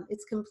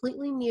 It's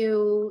completely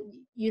new.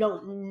 You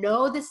don't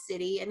know the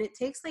city, and it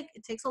takes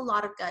a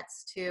lot of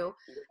guts to,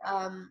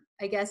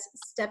 I guess,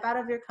 step out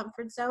of your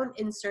comfort zone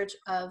in search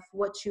of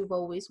what you've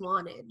always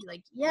wanted.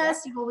 Like,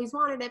 yes, you've always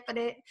wanted it, but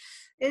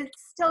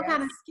it's still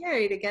kind of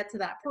scary to get to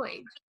that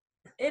point.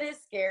 It is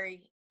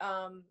scary.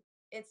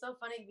 It's so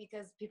funny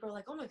because people are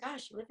like, oh my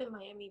gosh, you live in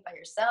Miami by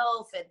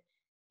yourself, and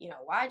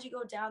why'd you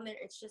go down there?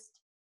 It's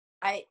just,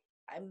 I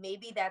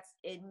maybe that's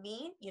in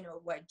me,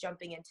 like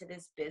jumping into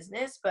this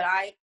business, but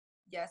I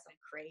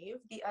crave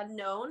the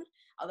unknown,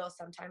 although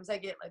sometimes I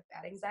get like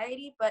bad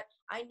anxiety, but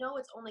I know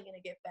it's only going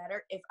to get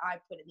better if I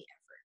put in the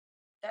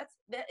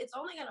effort. It's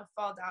only going to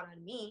fall down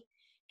on me.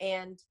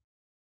 And,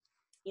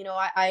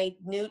 I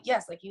knew,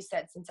 yes, like you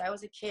said, since I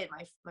was a kid,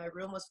 my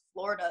room was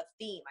Florida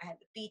theme. I had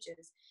the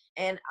beaches,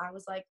 and I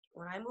was like,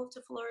 when I moved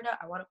to Florida,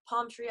 I want a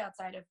palm tree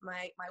outside of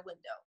my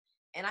window.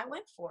 And I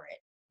went for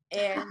it,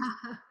 and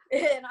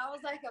and I was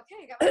like,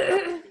 okay, I got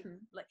my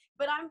like,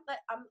 but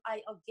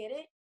I'll get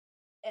it,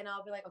 and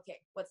I'll be like,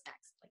 okay, what's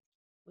next? Like,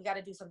 we got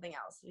to do something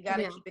else. We got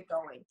to keep it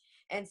going.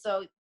 And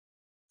so,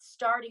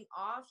 starting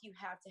off, you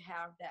have to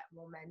have that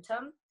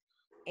momentum.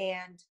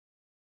 And,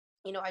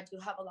 I do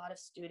have a lot of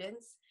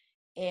students,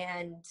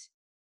 and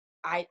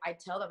I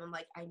tell them, I'm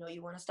like, I know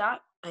you want to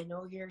stop. I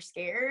know you're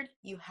scared.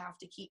 You have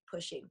to keep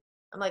pushing.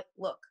 I'm like,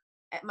 look,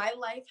 my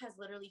life has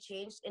literally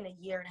changed in a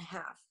year and a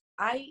half.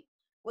 I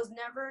was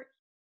never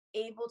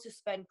able to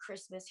spend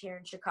Christmas here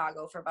in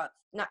Chicago for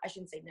I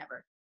shouldn't say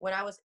never. When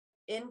I was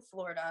in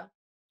Florida,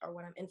 or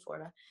when I'm in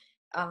Florida,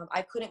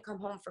 I couldn't come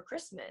home for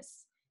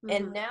Christmas. Mm-hmm.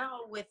 And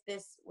now with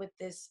this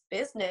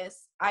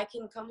business, I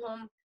can come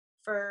home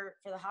for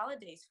the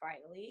holidays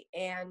finally,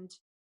 and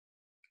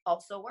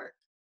also work,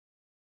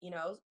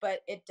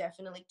 but it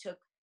definitely took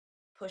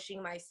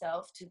pushing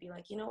myself to be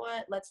like, you know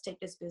what, let's take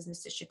this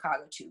business to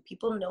Chicago too.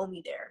 People know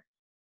me there,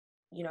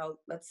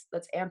 let's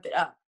amp it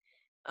up.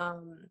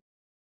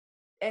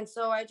 And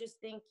so I just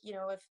think,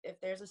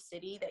 if there's a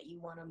city that you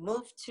want to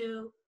move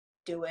to,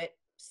 do it,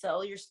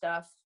 sell your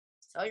stuff,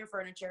 sell your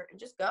furniture, and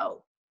just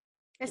go.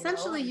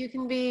 Essentially, And you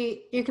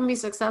can be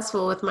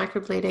successful with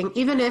microblading,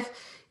 even if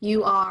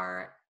you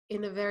are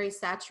in a very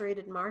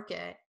saturated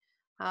market.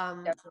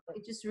 definitely,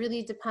 It just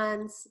really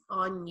depends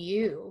on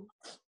you.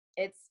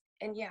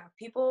 and yeah,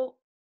 people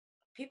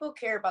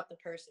care about the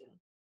person,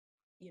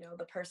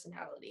 the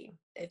personality.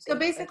 If So they like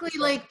basically,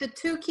 you said. like the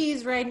two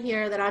keys right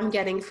here that I'm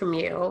getting from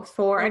you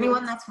for Mhm.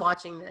 anyone that's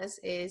watching this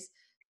is,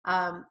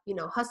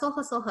 hustle,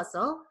 hustle,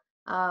 hustle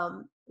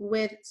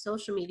with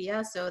social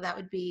media. So that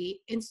would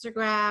be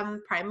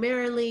Instagram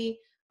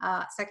primarily,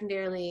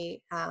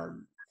 secondarily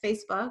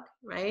Facebook,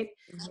 right?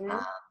 Mhm.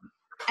 Um,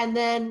 and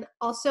then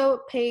also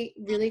pay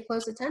really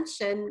close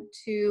attention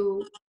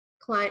to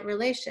client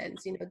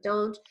relations.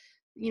 Don't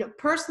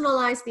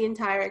personalize the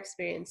entire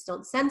experience.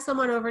 Don't send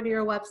someone over to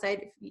your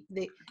website.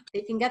 If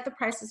they can get the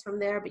prices from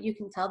there, but you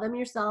can tell them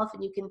yourself,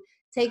 and you can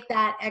take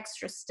that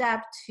extra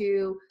step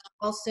to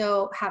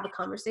also have a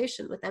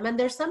conversation with them. And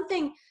there's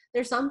something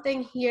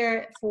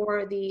here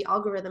for the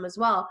algorithm as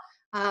well.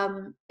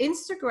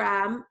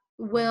 Instagram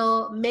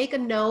will make a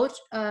note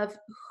of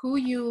who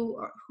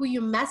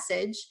you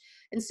message,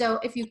 and so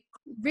if you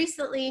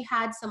recently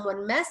had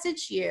someone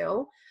message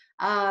you,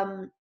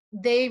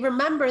 they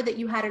remember that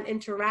you had an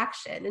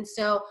interaction. And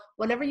so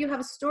whenever you have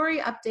a story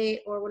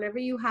update or whenever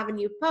you have a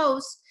new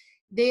post,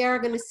 they are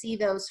going to see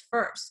those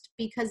first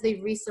because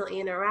they've recently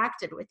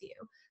interacted with you.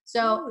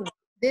 So Mm.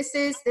 this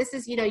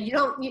is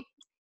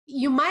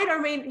you may or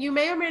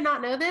may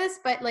not know this,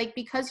 but like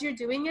because you're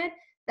doing it,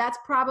 that's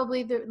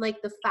probably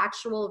the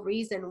factual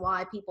reason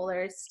why people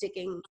are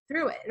sticking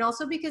through it, and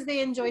also because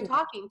they enjoy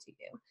talking to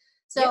you.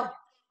 So Yeah.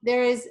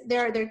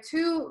 there are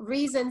two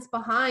reasons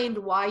behind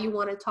why you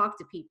want to talk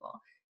to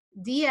people.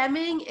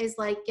 DMing is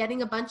like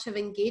getting a bunch of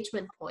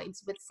engagement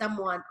points with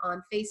someone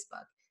on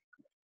Facebook,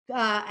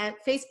 at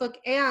Facebook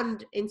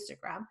and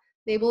Instagram.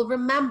 They will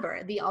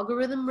remember, the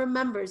algorithm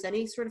remembers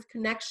any sort of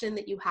connection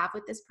that you have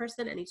with this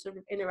person, any sort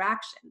of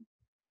interaction.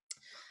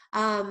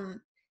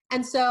 Um,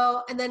 and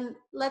then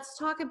let's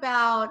talk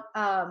about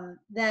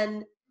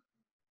then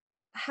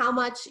how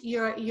much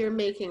you're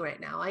making right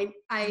now. Mhm.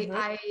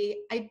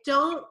 I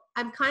don't.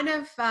 I'm kind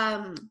of.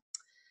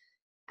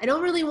 I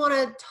don't really want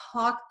to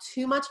talk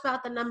too much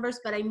about the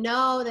numbers, but I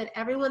know that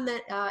everyone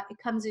that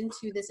comes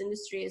into this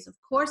industry is, of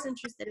course,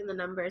 interested in the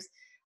numbers.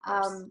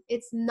 Of course.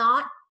 It's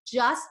not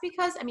just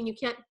because, you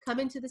can't come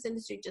into this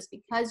industry just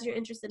because you're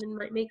interested in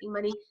making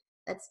money.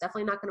 That's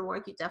definitely not going to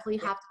work. You definitely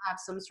Yeah. have to have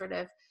some sort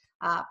of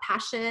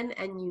passion,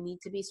 and you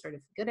need to be sort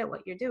of good at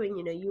what you're doing.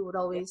 Yeah.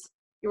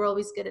 You're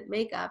always good at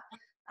makeup.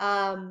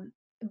 Um,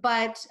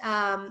 but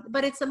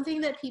it's something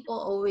that people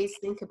always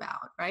think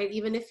about, right?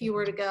 Even if you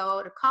were to Mhm.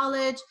 go to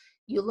college,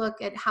 you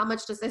look at how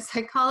much does a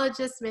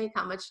psychologist make,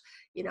 how much,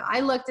 I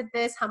looked at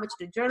this, how much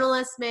do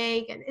journalists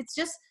make, and it's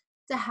just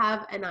to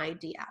have an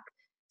idea. Yeah.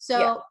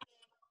 So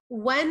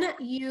when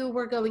you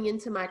were going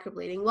into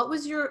microblading, what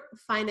was your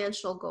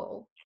financial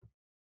goal?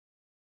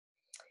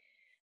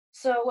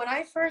 So when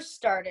I first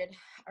started,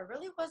 I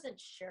really wasn't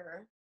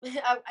sure.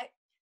 That's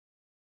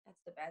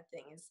the bad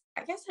thing, is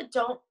I guess I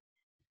don't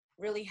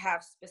really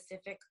have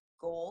specific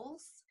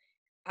goals.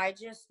 I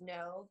just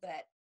know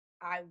that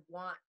I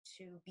want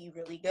to be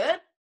really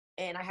good,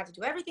 and I have to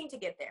do everything to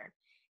get there.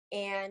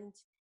 And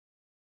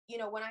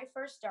when I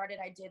first started,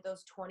 I did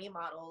those 20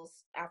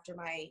 models after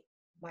my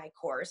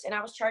course, and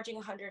I was charging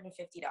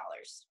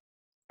 $150.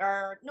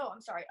 Or no,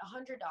 I'm sorry,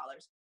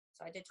 $100.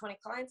 So I did 20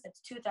 clients,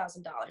 that's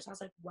 $2,000. I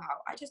was like,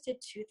 wow, I just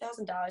did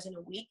 $2,000 in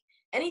a week.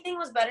 Anything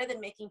was better than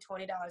making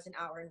 $20 an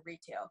hour in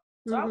retail.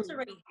 So I was Mm-hmm.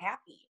 already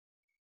happy.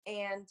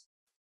 And,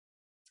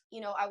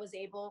 I was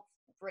able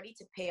ready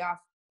to pay off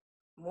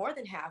more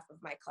than half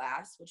of my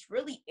class, which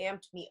really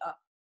amped me up.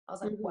 I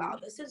was like, Mm-hmm. wow,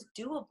 this is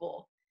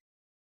doable.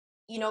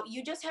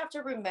 You just have to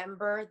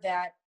remember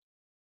that,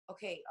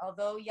 okay,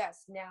 although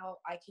yes, now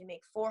I can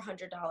make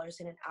 $400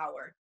 in an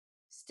hour,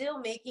 still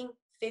making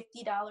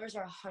 $50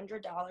 or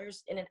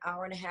 $100 in an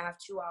hour and a half,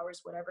 2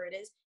 hours, whatever it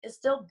is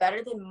still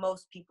better than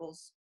most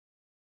people's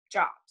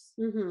jobs.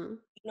 Mm-hmm.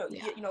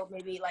 Yeah.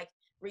 Maybe like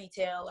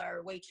retail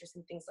or waitress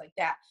and things like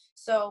that.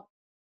 So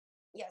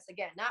yes,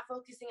 again, not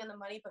focusing on the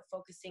money, but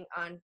focusing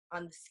on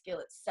the skill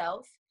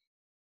itself.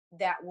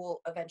 that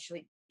will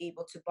eventually be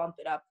able to bump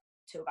it up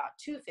to about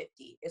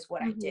 250 is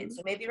what I did.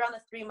 So maybe around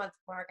the 3-month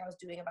mark, I was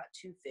doing about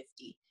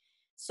 250.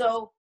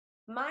 So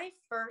my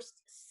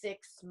first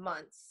 6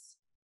 months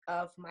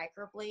of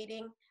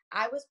microblading,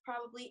 I was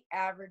probably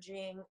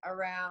averaging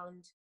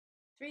around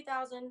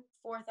 $3,000,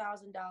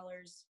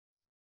 $4,000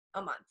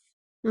 a month.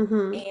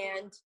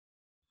 And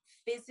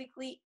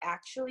physically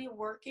actually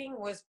working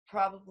was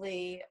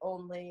probably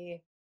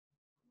only,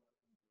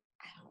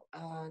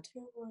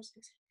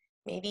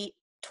 maybe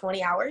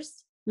 20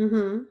 hours.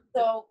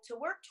 So to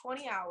work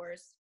 20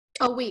 hours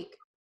a week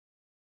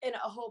in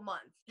a whole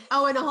month.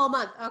 Oh, in a whole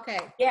month. Okay.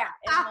 Yeah,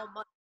 in a whole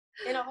month.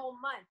 In a whole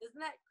month. Isn't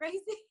that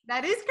crazy?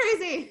 That is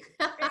crazy.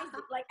 Crazy.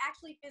 Like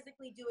actually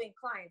physically doing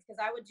clients, because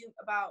I would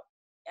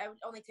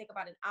only take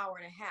about an hour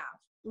and a half.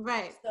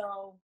 Right.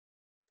 So,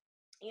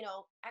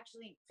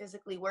 actually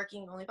physically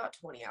working only about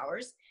 20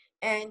 hours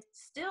and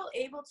still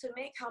able to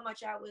make how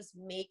much I was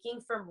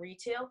making from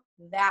retail.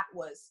 That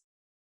was,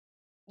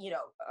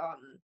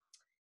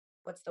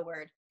 what's the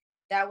word?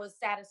 That was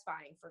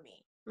satisfying for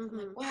me. I'm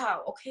like,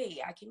 wow,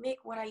 okay, I can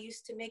make what I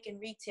used to make in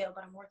retail,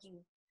 but I'm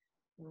working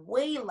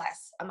way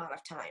less amount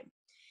of time.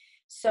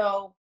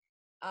 So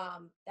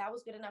that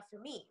was good enough for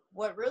me.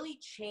 What really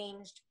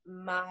changed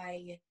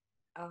my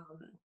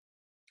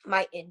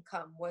my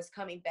income was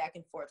coming back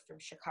and forth from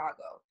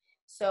Chicago.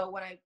 So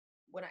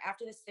when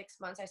after the 6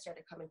 months, I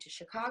started coming to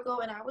Chicago,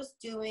 and I was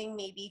doing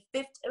maybe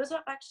 50. It was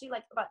actually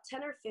like about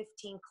 10 or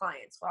 15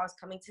 clients while I was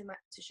coming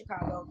to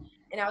Chicago,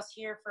 and I was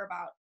here for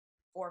about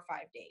 4 or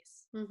 5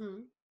 days.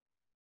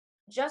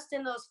 Just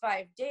in those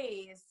 5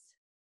 days.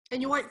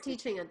 And you weren't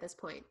teaching at this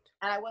point.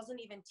 And I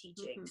wasn't even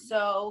teaching.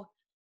 So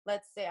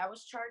let's say I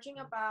was charging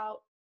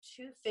about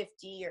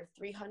 $250 or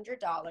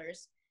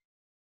 $300,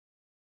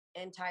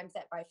 and times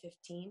that by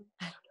 15.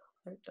 I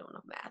don't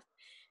know math.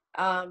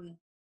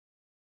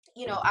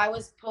 I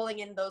was pulling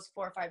in those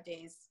 4 or 5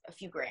 days a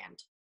few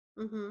grand,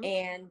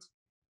 and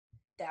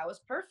that was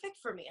perfect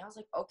for me. I was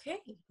like,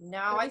 okay,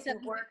 now I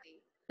can work.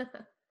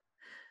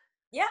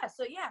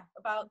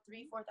 About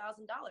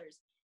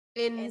 $3,000-$4,000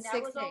 and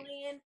that was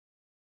only in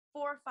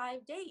 4 or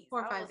 5 days.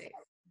 4 or 5 I was days.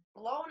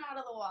 blown out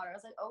of the water. I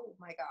was like, oh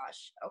my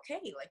gosh,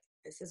 okay, like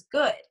this is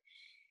good.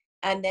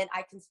 And then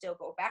I can still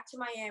go back to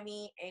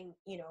Miami and,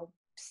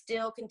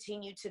 still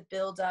continue to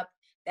build up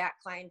that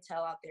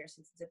clientele out there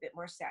since it's a bit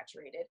more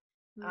saturated,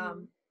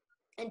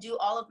 and do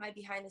all of my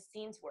behind the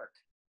scenes work,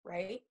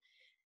 right?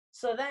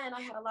 So then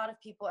I had a lot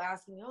of people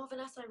asking me, oh,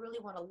 Vanessa, I really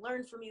want to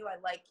learn from you. I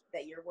like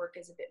that your work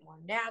is a bit more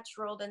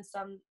natural than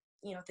some,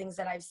 things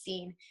that I've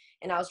seen.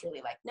 And I was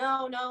really like,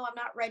 no, I'm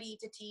not ready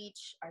to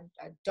teach. I'm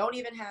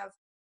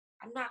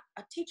not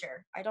a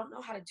teacher. I don't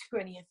know how to do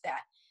any of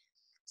that.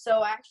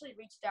 So I actually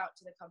reached out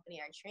to the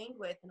company I trained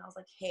with, and I was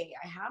like, hey,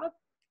 I have a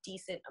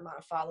decent amount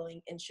of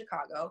following in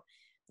Chicago.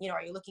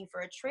 Are you looking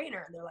for a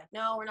trainer? And they're like,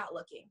 no, we're not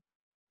looking.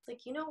 It's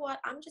like, you know what?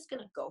 I'm just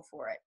going to go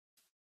for it.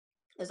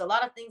 There's a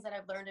lot of things that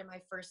I've learned in my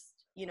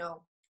first,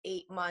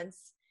 8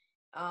 months.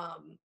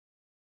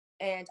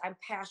 And I'm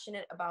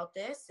passionate about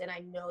this. And I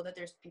know that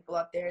there's people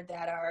out there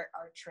that are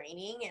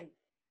training, and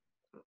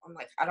I'm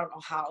like, I don't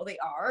know how they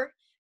are,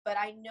 but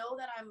I know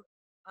that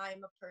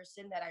I'm a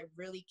person that I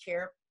really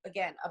care,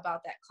 again,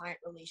 about that client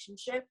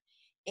relationship.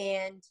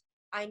 And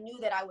I knew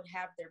that I would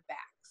have their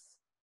backs,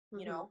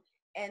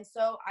 and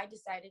so I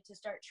decided to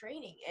start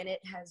training, and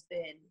it has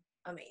been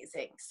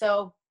amazing.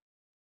 So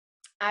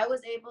I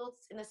was able,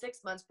 in the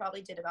 6 months,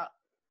 probably did about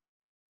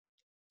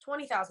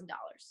 $20,000.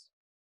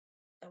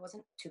 That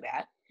wasn't too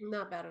bad.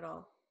 Not bad at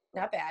all.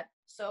 Not bad.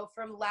 So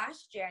from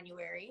last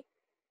January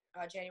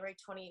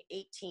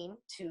 2018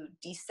 to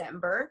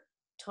December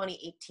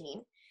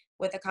 2018,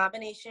 with a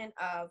combination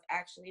of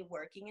actually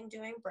working and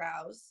doing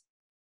brows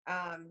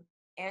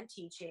and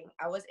teaching,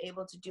 I was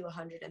able to do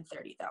 $130,000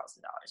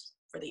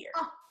 for the year.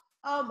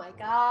 Oh my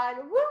God.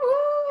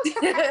 Woo-hoo.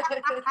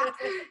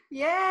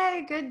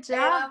 Yay, good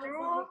job,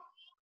 girl. Like,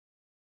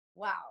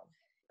 wow.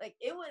 Like,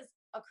 it was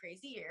a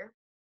crazy year,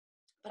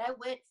 but I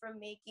went from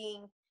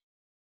making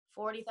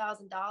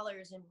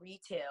 $40,000 in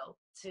retail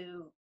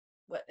to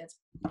what that's,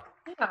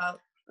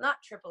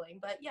 not tripling,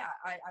 but yeah,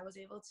 I was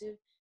able to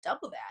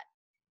double that.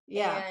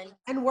 Yeah.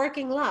 And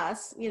working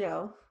less,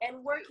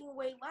 And working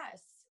way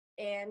less,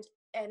 and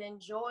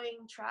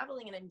enjoying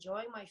traveling and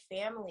enjoying my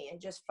family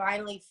and just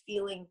finally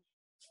feeling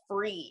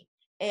free.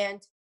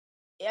 And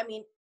I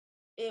mean,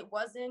 it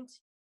wasn't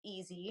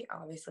easy,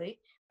 obviously,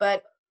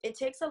 but it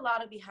takes a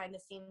lot of behind the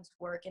scenes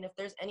work. And if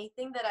there's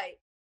anything that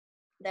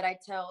I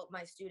tell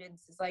my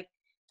students is like,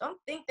 don't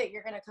think that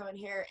you're going to come in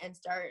here and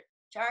start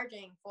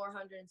charging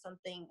 400 and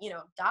something,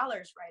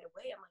 dollars right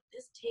away. I'm like,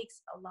 this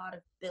takes a lot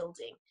of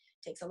building,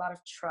 it takes a lot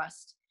of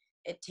trust.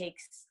 It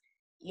takes,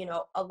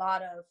 a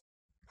lot of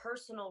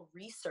personal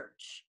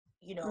research,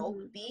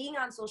 being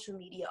on social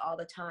media all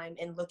the time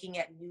and looking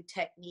at new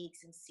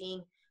techniques and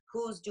seeing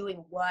who's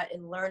doing what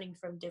and learning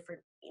from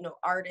different,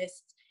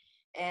 artists,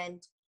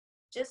 and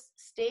just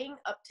staying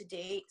up to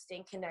date,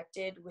 staying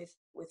connected with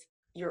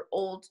your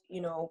old,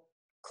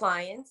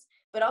 clients,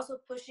 but also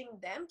pushing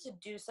them to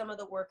do some of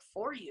the work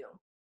for you.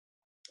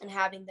 and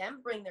having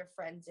them bring their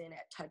friends in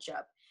at touch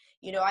up.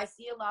 You know, I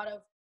see a lot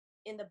of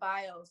in the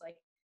bios, like,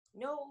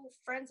 no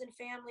friends and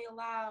family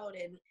allowed,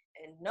 and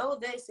no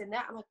this and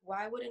that. I'm like,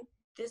 why wouldn't,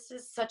 this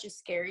is such a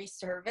scary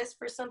service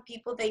for some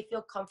people. They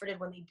feel comforted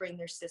when they bring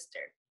their sister.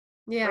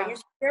 Yeah. Bring your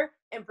sister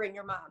and bring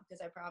your mom,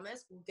 because I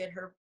promise we'll get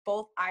her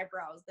both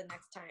eyebrows the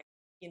next time,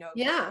 you know.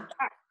 Yeah.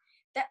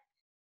 That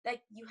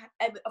like you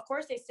of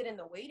course they sit in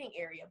the waiting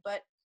area,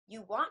 but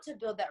you want to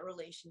build that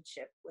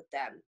relationship with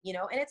them, you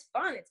know, and it's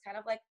fun. It's kind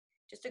of like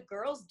just a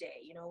girls'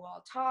 day, you know. We'll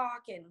all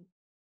talk and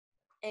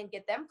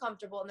get them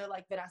comfortable, and they're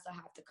like, Vanessa, I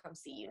have to come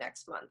see you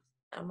next month.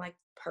 I'm like,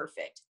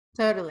 perfect.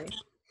 Totally.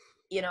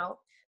 You know,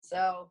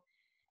 so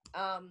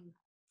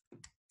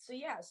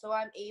yeah, so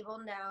I'm able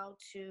now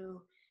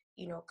to,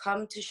 you know,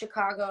 come to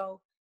Chicago,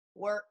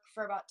 work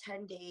for about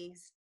 10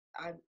 days.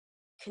 I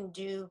can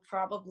do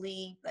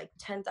probably like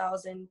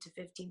 $10,000 to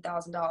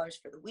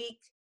 $15,000 for the week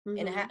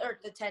or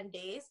the 10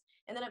 days.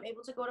 And then I'm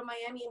able to go to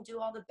Miami and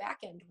do all the back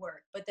end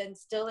work, but then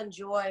still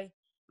enjoy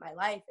my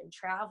life and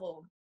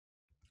travel.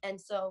 And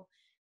so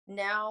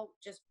now,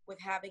 just with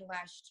having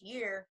last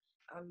year,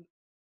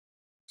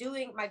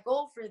 doing, my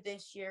goal for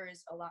this year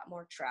is a lot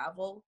more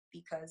travel,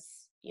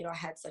 because, you know, I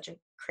had such a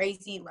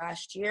crazy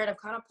last year, and I'm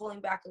kind of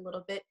pulling back a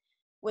little bit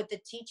with the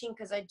teaching,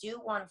 because I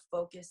do want to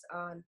focus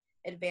on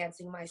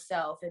advancing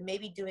myself and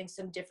maybe doing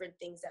some different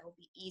things that will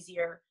be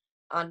easier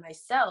on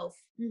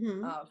myself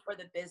for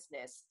the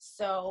business.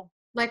 So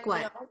like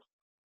what? You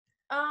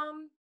know,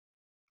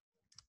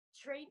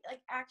 train,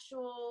 like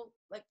actual,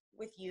 like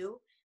with you,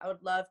 I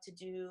would love to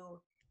do,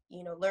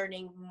 you know,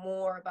 learning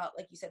more about,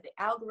 like you said, the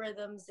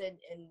algorithms and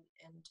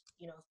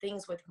you know,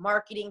 things with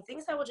marketing,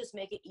 things that will just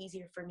make it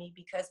easier for me,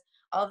 because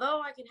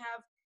although I can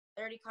have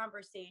 30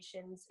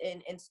 conversations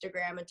in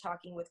Instagram and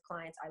talking with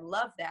clients, I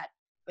love that,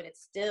 but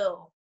it's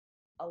still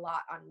a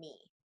lot on me.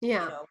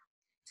 Yeah. You know,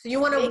 so you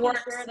want to work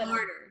sure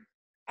smarter.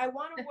 I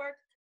want to work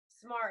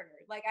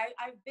smarter. Like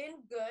I've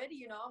been good,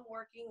 you know, I'm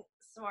working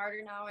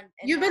smarter now. And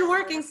you've been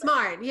working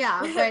smart.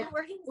 Yeah. But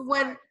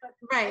when,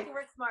 right. I can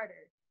work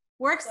smarter.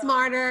 Work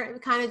smarter,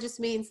 it kind of just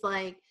means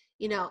like,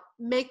 you know,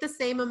 make the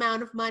same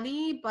amount of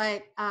money,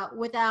 but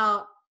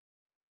without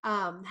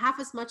half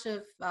as much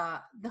of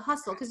the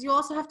hustle, because you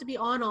also have to be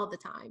on all the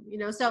time, you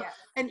know. So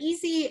an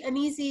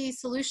easy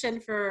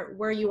solution for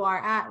where you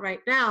are at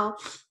right now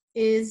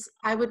is,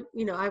 I would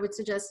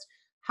suggest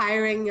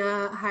hiring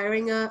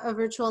a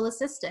virtual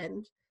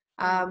assistant.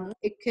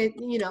 It could,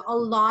 you know, a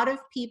lot of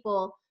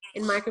people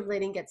in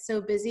microblading get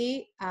so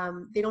busy,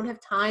 they don't have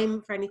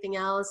time for anything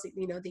else.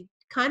 You know, they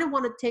kind of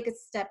want to take a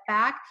step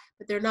back,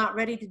 but they're not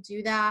ready to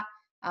do that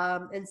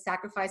and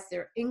sacrifice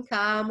their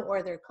income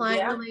or their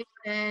client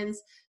relations.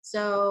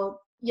 So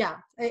yeah,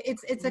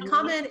 it's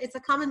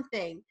a common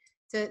thing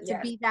to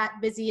be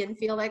that busy and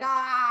feel like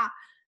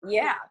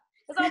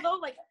because although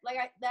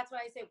that's why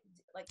I say,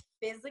 like,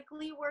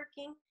 physically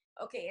working,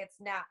 okay, it's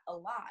not a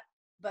lot,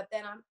 but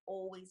then I'm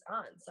always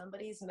on.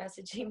 Somebody's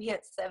messaging me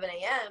at 7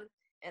 a.m.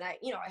 and I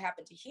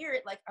happen to hear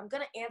it, like, I'm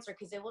gonna answer,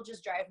 because it will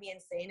just drive me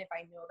insane if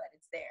I know that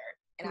it's there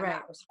and I'm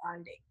not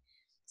responding.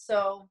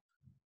 So,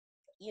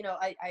 you know,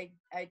 I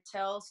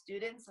tell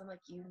students, I'm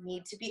like, you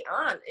need to be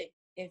on.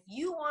 If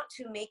you want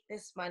to make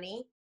this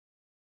money,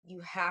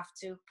 you have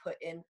to put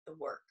in the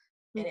work,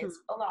 and it's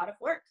a lot of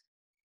work.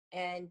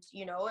 And,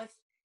 you know, if,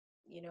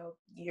 you know,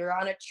 you're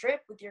on a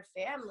trip with your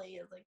family,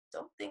 like,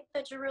 don't think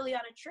that you're really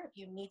on a trip.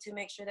 You need to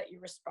make sure that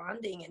you're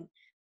responding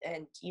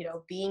and you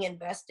know, being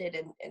invested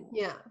and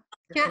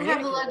can't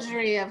have the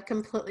luxury of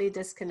completely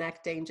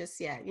disconnecting just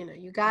yet. You know,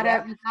 you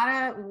gotta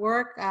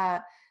work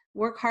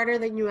harder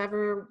than you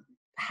ever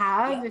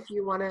have if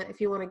you want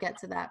to get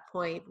to that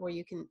point where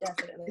you can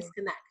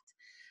disconnect.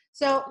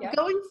 So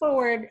going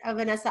forward,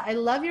 Vanessa, I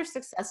love your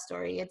success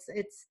story.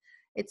 It's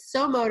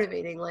so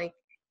motivating. Like,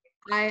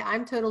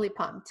 I'm totally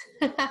pumped.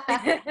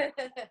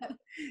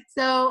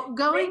 So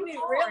going made me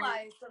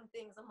realize some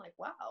things. I'm like,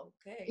 wow,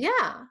 okay.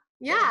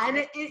 Yeah,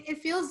 and it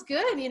feels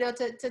good, you know,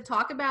 to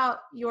talk about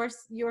your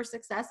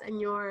success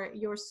and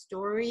your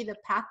story, the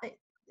path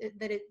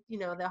that it, you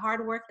know, the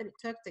hard work that it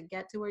took to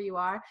get to where you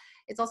are.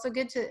 It's also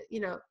good to, you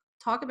know,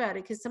 talk about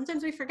it, because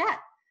sometimes we forget.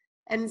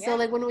 And so,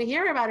 like, when we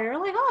hear about it, we're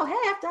like, oh, hey,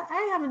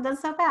 I haven't done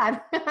so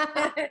bad.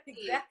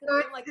 Exactly.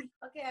 So I'm like,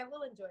 okay, I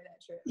will enjoy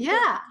that trip.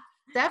 Yeah,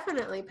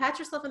 definitely. Pat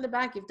yourself in the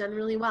back. You've done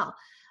really well.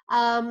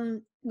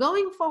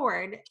 Going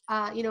forward,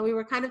 you know, we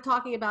were kind of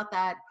talking about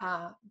that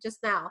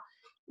just now.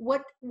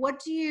 What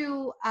do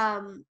you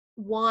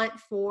want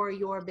for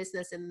your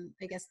business in,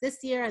 I guess,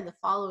 this year and the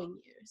following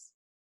years?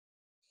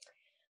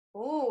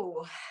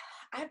 Ooh,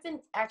 I've been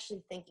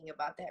actually thinking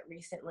about that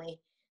recently.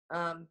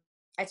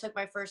 I took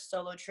my first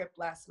solo trip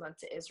last month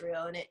to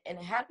Israel, and it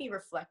had me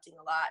reflecting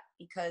a lot,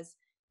 because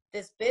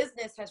this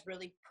business has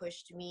really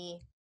pushed me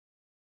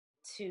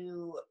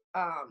to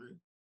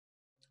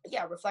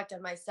reflect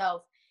on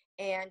myself.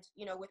 And,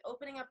 you know, with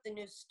opening up the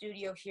new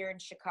studio here in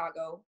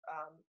Chicago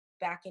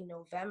back in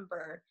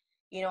November,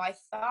 you know, I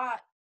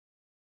thought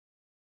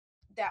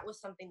that was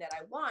something that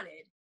I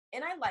wanted,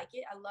 and I like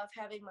it. I love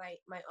having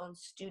my own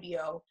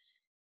studio,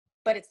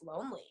 but it's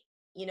lonely.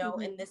 you know,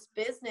 Mm-hmm. and this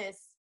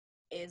business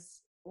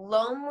is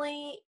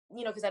lonely,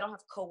 you know, because I don't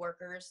have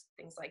coworkers,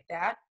 things like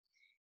that.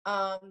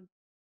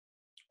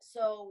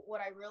 So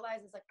what I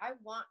realized is like, I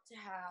want to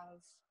have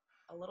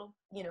a little,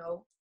 you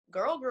know,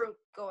 girl group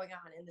going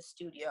on in the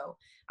studio.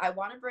 I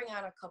want to bring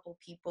on a couple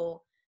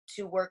people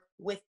to work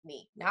with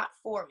me, not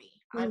for me.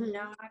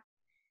 Mm-hmm.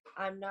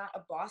 I'm not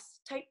a boss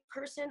type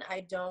person.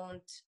 I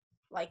don't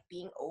like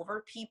being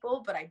over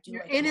people, but I do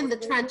You're like in the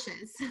motivating.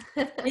 trenches.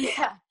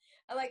 Yeah.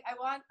 I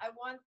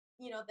want,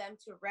 you know, them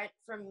to rent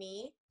from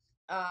me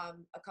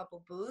a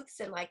couple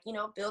booths and like, you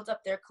know, build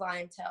up their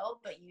clientele,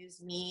 but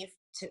use me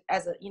to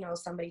as a, you know,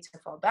 somebody to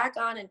fall back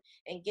on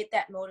and get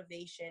that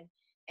motivation.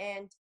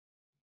 And,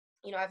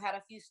 you know, I've had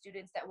a few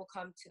students that will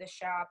come to the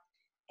shop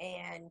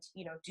and,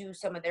 you know, do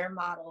some of their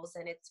models,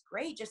 and it's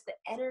great. Just the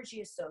energy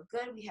is so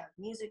good. We have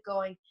music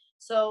going.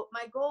 So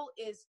my goal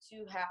is to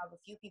have a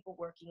few people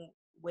working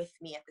with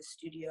me at the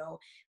studio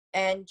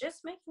and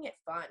just making it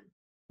fun.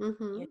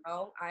 Mm-hmm. You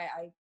know,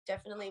 I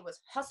definitely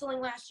was hustling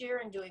last year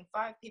and doing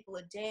 5 people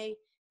a day,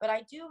 but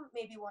I do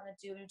maybe want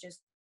to do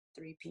just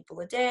 3 people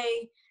a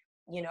day,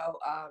 you know,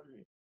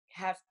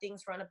 have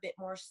things run a bit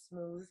more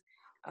smooth.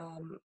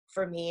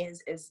 For me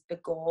is the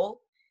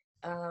goal.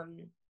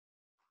 Um,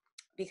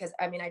 because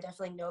I mean, I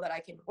definitely know that I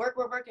can work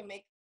and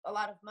make a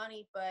lot of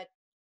money, but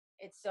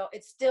it's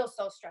still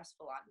so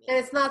stressful on And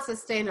me. it's not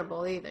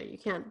sustainable either. You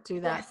can't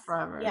do that Yes,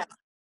 forever. yes,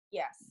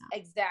 yes,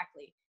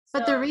 exactly.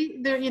 But So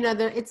you know,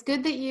 it's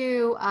good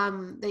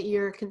that that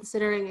you're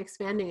considering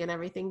expanding and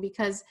everything,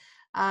 because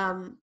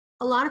um,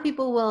 a lot of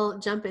people will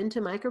jump into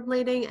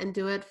microblading and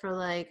do it for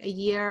like a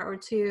year or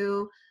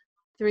two,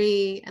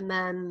 three, and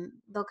then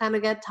they'll kind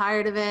of get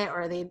tired of it,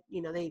 or they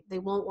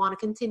won't want to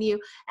continue.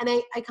 And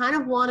I kind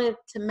of wanted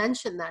to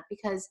mention that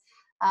because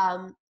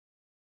um,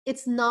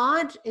 it's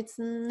not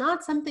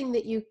something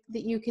that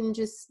you can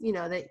just,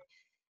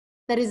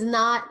 that is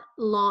not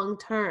long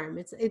term.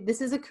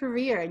 This is a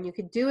career, and you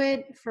could do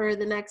it for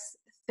the next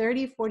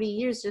 30, 40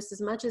 years just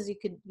as much as you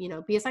could,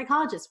 be a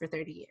psychologist for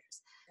 30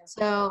 years. So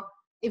definitely.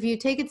 if you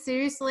take it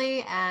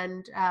seriously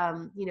and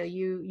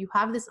you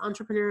have this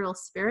entrepreneurial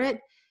spirit,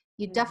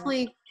 you Mhm.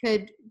 definitely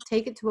could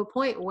take it to a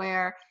point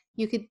where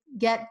you could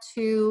get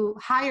to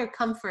higher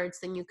comforts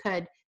than you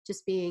could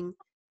just being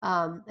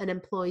an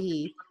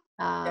employee,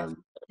 and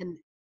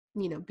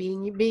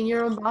being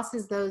your own boss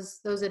is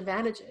those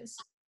advantages.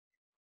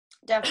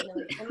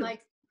 Definitely. And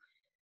like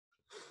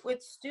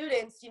with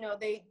students, you know,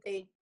 they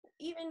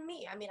even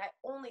me, I mean, I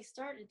only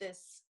started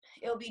this,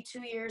 it'll be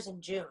 2 years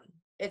in June.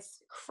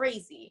 It's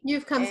crazy.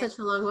 You've come And such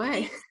a long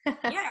way. things,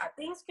 yeah,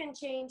 things can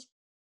change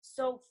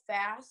so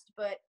fast,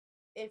 but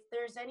if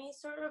there's any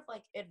sort of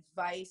like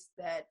advice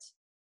that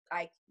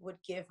I would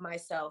give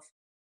myself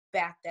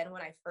back then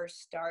when I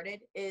first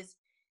started is,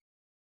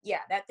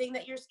 yeah, that thing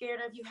that you're scared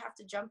of, you have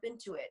to jump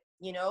into it.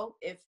 You know,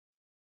 if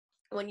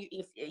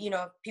you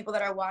know, people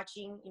that are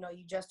watching, you know,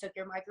 you just took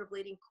your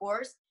microblading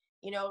course,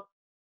 you know,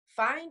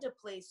 find a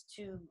place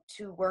to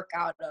work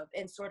out of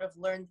and sort of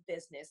learn the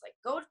business. Like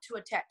go to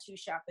a tattoo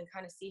shop and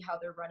kind of see how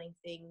they're running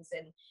things,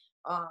 and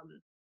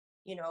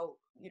you know,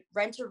 you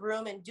rent a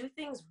room and do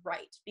things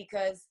right,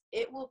 because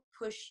it will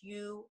push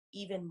you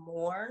even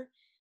more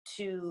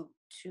to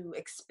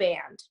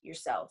expand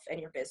yourself and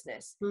your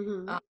business.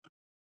 Hmm. um,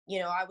 you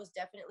know, I was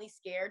definitely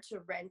scared to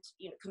rent,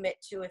 you know, commit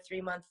to a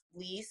 3-month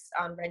lease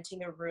on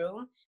renting a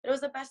room. But it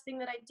was the best thing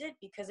that I did,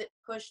 because it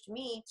pushed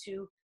me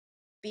to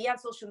be on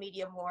social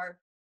media more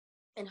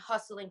and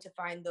hustling to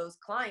find those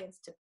clients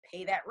to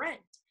pay that rent.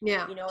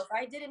 Yeah, You know, if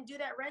I didn't do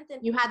that rent, then,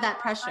 you had you know, that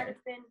I might pressure.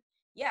 have been,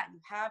 yeah, you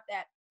have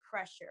that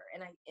pressure.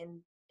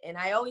 And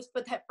I always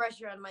put that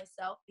pressure on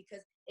myself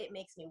because it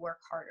makes me work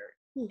harder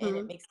and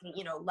it Hmm. makes me,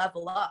 you know,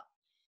 level up.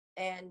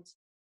 And,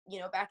 you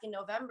know, back in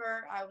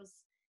November, I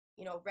was,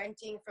 you know,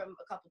 renting from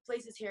a couple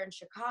places here in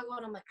Chicago.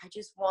 And I'm like, I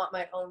just want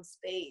my own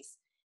space.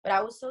 But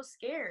I was so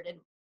scared. And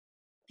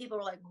people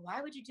were like, well,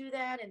 why would you do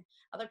that? And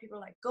other people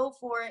were like, go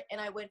for it. And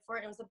I went for it.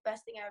 And it was the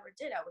best thing I ever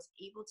did. I was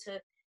able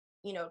to,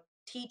 you know,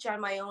 teach on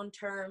my own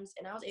terms,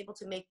 and I was able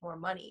to make more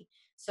money.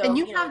 And So,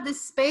 you you know, have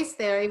this space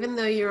there, even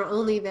though you're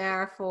only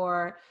there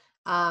for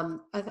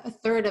a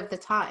third of the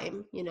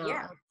time,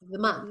 yeah. of the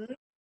month. Hmm.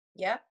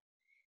 Yep.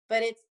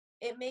 But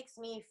it makes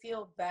me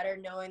feel better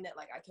knowing that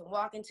like I can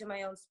walk into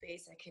my own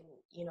space. I can,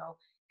 you know,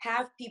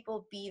 have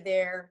people be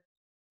there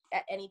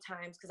at any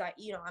times, because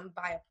you know, I'm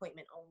by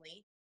appointment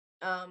only.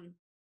 Um,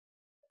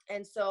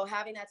 and so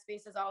having that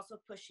space is also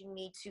pushing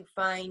me to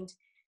find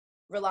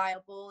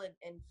reliable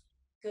and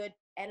good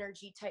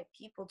energy type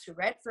people to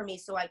rent for me,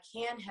 so I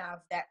can have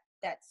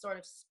that sort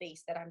of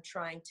space that I'm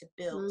trying to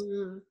build,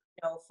 Mm,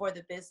 you know, for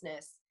the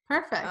business.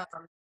 perfect.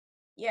 Um,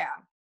 yeah,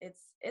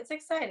 it's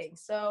exciting.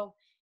 So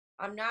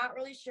I'm not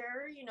really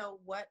sure, you know,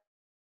 what,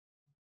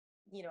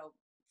 you know,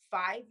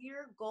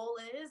 5-year goal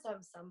is.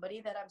 I'm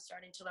somebody that I'm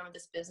starting to learn with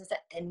this business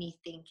that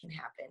anything can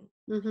happen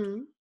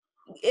Hmm.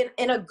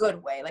 in a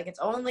good way. Like it's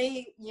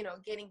only, you know,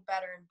 getting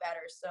better and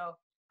better. So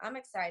I'm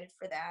excited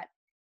for that.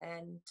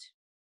 And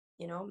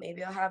you know,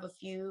 maybe I'll have a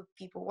few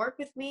people work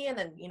with me, and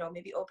then, you know,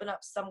 maybe open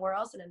up somewhere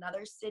else in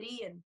another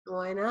city, and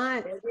Why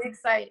not? it'll be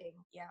exciting.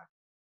 Yeah.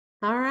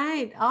 All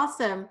right,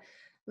 awesome.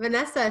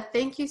 Vanessa,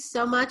 thank you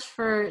so much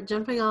for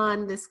jumping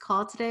on this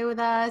call today with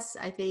us.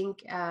 I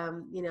think,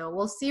 you know,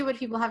 we'll see what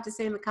people have to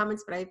say in the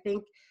comments, but I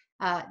think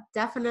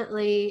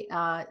definitely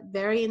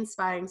very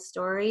inspiring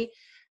story.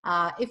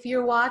 If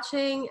you're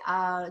watching,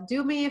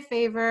 do me a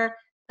favor,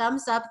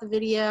 thumbs up the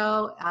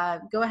video.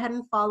 Go ahead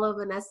and follow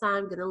Vanessa.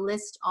 I'm going to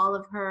list all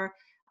of her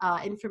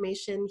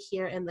information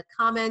here in the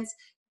comments.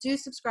 Do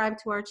subscribe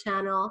to our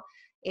channel.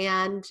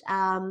 And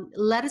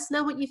let us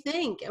know what you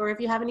think, or if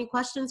you have any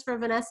questions for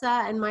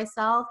Vanessa and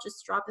myself,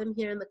 just drop them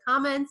here in the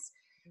comments.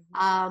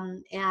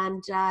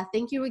 And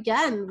thank you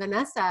again,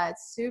 Vanessa.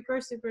 It's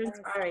super, super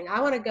inspiring. I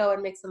want to go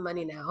and make some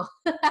money now.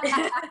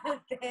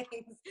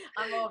 Thanks.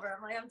 I'm over.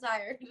 I'm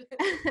tired.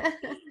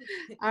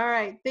 All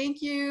right.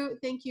 Thank you.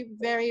 Thank you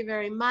very,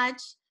 very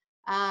much.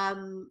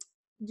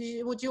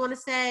 Would you want to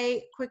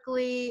say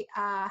quickly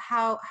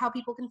how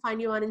people can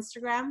find you on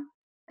Instagram?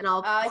 And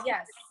I'll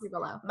yes.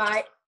 below.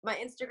 My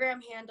Instagram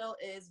handle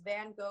is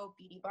Vango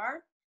Beauty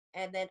Bar,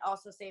 and then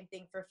also same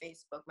thing for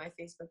Facebook. My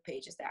Facebook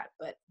page is that,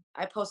 but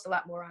I post a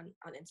lot more on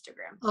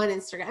Instagram. On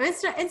Instagram.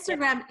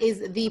 Instagram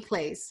is the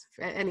place,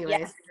 anyways,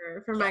 Yes.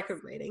 for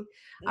microblading.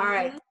 All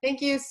right.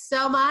 Thank you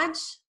so much.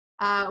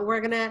 We're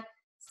going to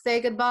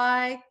say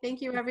goodbye.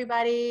 Thank you,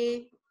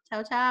 everybody.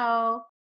 Ciao, ciao.